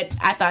 but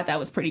I thought that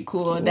was pretty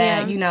cool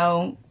that,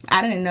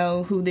 I didn't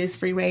know who this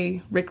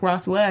Freeway Rick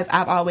Ross was.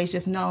 I've always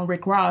just known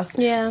Rick Ross.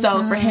 Yeah.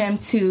 So for him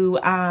to,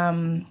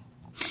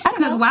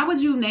 because why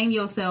would you name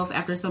yourself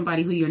after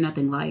somebody who you're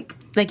nothing like?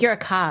 Like you're a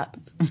cop.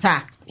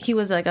 He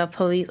was like a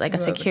police, like a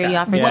security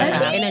officer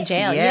in a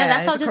jail. Yeah,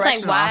 that's all. Just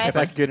like why? If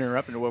I could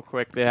interrupt real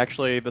quick,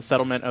 the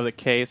settlement of the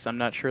case, I'm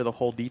not sure the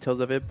whole details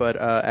of it,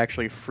 but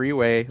actually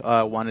Freeway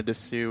wanted to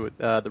sue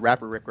the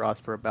rapper Rick Ross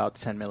for about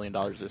 $10 million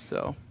or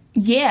so.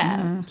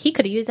 Yeah, he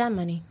could have used that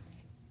money,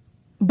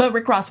 but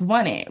Rick Ross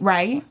won it,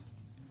 right?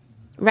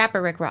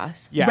 Rapper Rick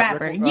Ross. Yeah,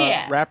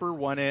 Rapper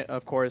won it.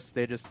 Of course,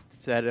 they just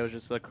said it was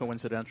just a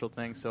coincidental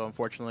thing. So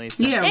unfortunately,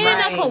 they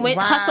didn't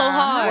hustle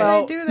hard.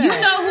 Well, do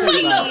that. Who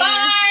he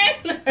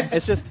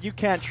It's just you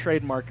can't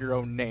trademark your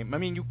own name. I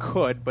mean, you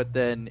could, but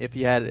then if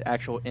you had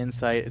actual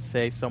insight,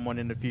 say someone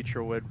in the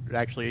future would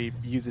actually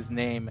use his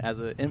name as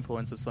an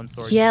influence of some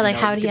sort. Yeah, like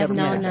how do you have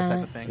known that?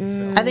 Type of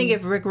thing, I think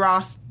if Rick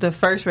Ross, the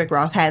first Rick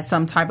Ross, had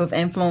some type of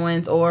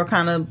influence or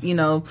kind of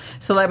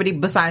celebrity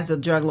besides the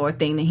drug lord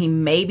thing, then he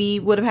maybe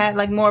would have had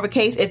like more of a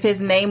case if his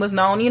name was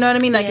known. You know what I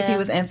mean? Like if he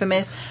was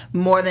infamous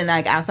more than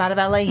like outside of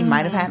LA, he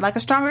might have had like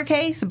a stronger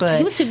case. But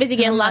he was too busy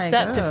getting locked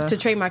up to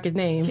trademark his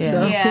name.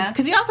 Yeah,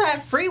 because he also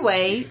had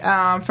Freeway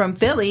from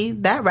Philly,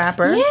 that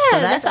rapper. Yeah, so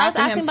that's I was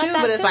after him asking too. about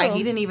that But it's too. like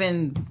he didn't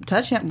even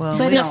touch him. Well,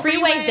 but his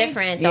Freeway's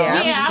different. Though.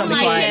 Yeah, I'm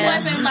like he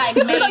wasn't like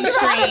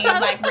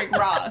mainstream like Rick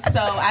Ross. So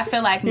I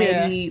feel like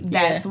maybe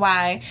that's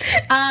why.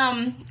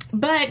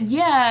 But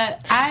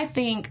yeah, I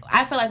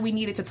feel like we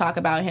needed to talk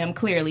about him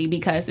clearly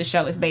because the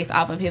show is based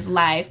off of his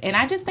life. And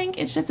I just think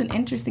it's just an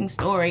interesting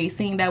story,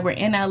 seeing that we're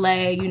in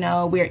LA,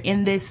 we're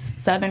in this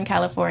Southern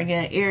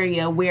California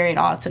area where it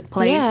all took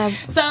place. Yeah.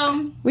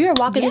 So we were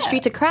walking the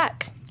streets of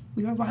crack.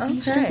 We were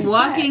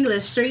walking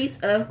the streets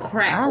of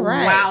crack. All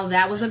right. Wow,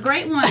 that was a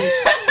great one.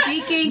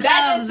 Speaking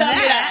of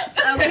that,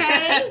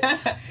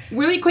 okay.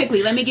 Really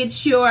quickly, let me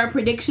get your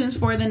predictions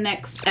for the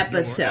next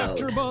episode.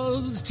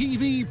 AfterBuzz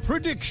TV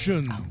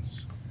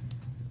predictions.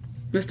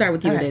 Let's start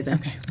with you, Daisy.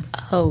 Okay.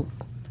 Oh.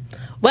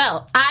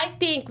 Well, I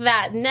think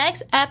that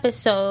next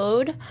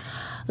episode,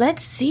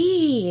 let's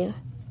see.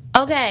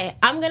 Okay,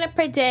 I'm going to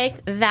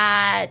predict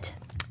that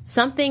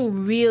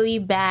something really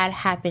bad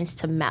happens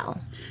to Mel.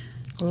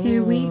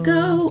 Here we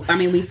go. I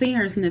mean, we seen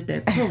her sniff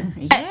that coke.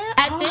 We didn't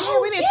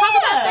talk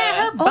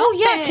about that.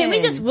 Yeah. Can we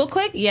just real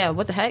quick? Yeah,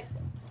 what the heck?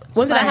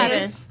 When did that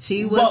happen?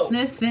 She was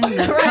sniffing the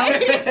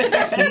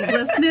coke. She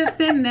was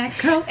sniffing that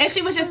coke. And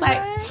she was just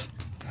like,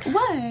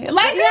 what?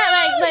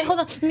 Like,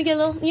 hold on. Let me get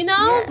a little, when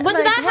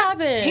did that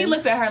happen? He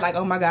looked at her like,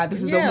 oh my God,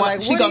 this is the one.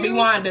 Like, She's going to be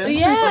Wanda.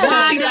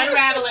 Yeah. She's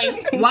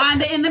unraveling.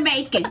 Wanda in the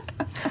making.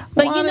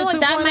 But you know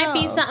what? That might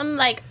be something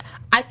like,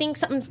 I think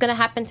something's going to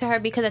happen to her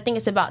because I think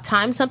it's about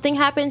time something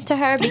happens to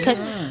her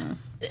because,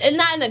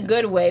 not in a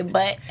good way,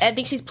 but I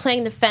think she's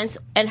playing the fence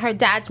and her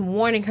dad's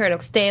warning her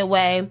to stay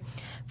away.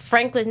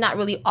 Franklin's not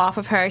really off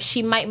of her.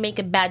 She might make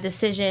a bad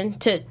decision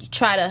to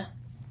try to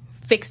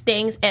fix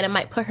things, and it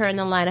might put her in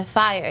the line of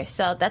fire.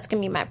 So that's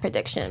going to be my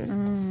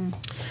prediction.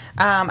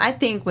 I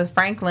think with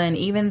Franklin,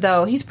 even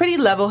though he's pretty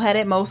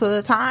level-headed most of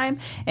the time,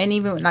 and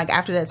even like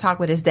after that talk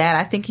with his dad,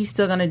 I think he's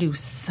still going to do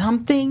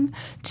something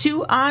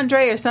to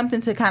Andre or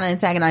something to kind of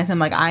antagonize him.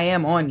 Like, I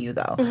am on you,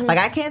 though. Like,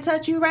 I can't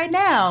touch you right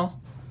now,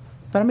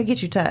 but I'm going to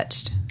get you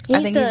touched.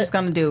 I think he's just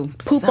going to do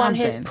poop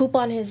something.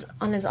 on his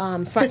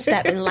front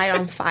step and light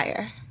on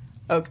fire.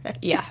 Okay.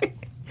 Yeah.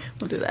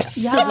 We'll do that.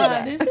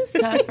 Y'all, this is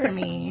tough for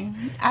me.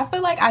 I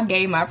feel like I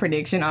gave my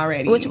prediction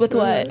already. With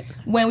what?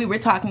 When we were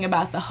talking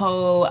about the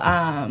whole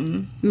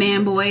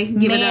man boy,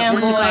 give it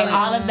up,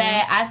 all of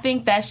that. I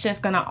think that's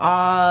just gonna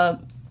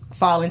all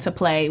fall into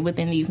play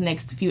within these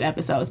next few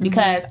episodes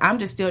because I'm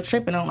just still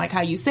tripping on, like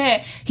how you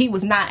said, he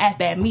was not at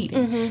that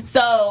meeting.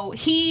 So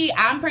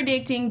I'm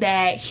predicting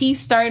that he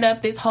stirred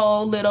up this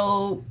whole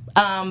little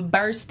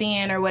burst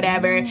in or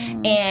whatever,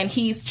 and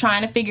he's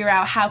trying to figure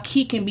out how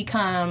he can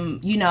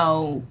become,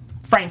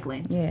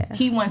 Franklin. Yeah.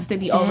 He wants to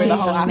be over the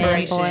whole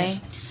operation.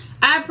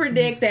 I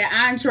predict that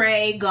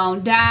Andre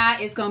gonna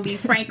die. It's gonna be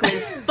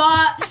Franklin's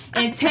fault,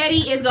 and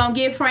Teddy is gonna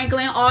get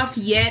Franklin off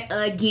yet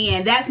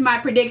again. That's my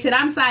prediction.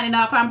 I'm signing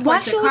off. I'm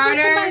Portia Carter. Want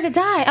somebody to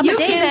die? You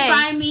can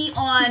find me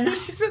on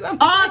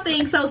all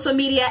things social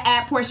media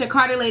at Portia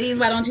Carter. Ladies,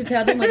 why don't you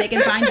tell them where they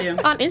can find you?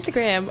 On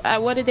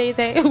Instagram. What did they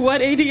say?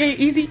 What 88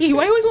 Easy?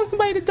 Why always want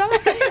somebody to die?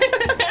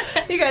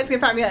 You guys can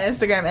find me on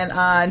Instagram and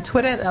on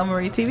Twitter at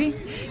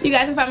ElMarieTV. You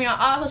guys can find me on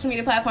all social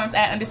media platforms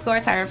at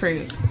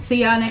 _TyraPrude.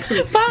 See y'all next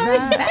week.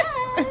 Bye.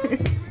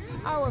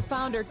 Our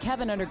founder,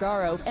 Kevin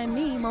Undergaro, and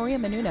me, Maria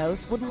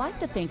Menounos, would like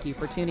to thank you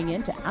for tuning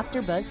in to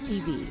AfterBuzz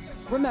TV.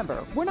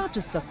 Remember, we're not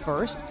just the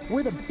first,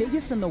 we're the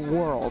biggest in the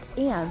world,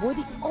 and we're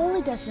the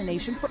only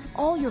destination for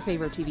all your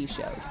favorite TV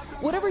shows.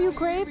 Whatever you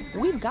crave,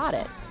 we've got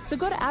it. So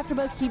go to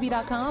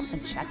AfterBuzzTV.com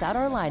and check out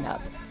our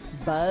lineup.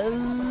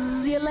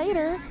 Buzz you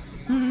later.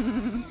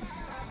 The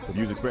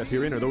views expressed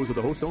herein are those of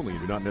the hosts only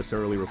and do not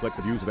necessarily reflect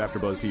the views of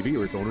AfterBuzz TV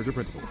or its owners or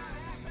principals.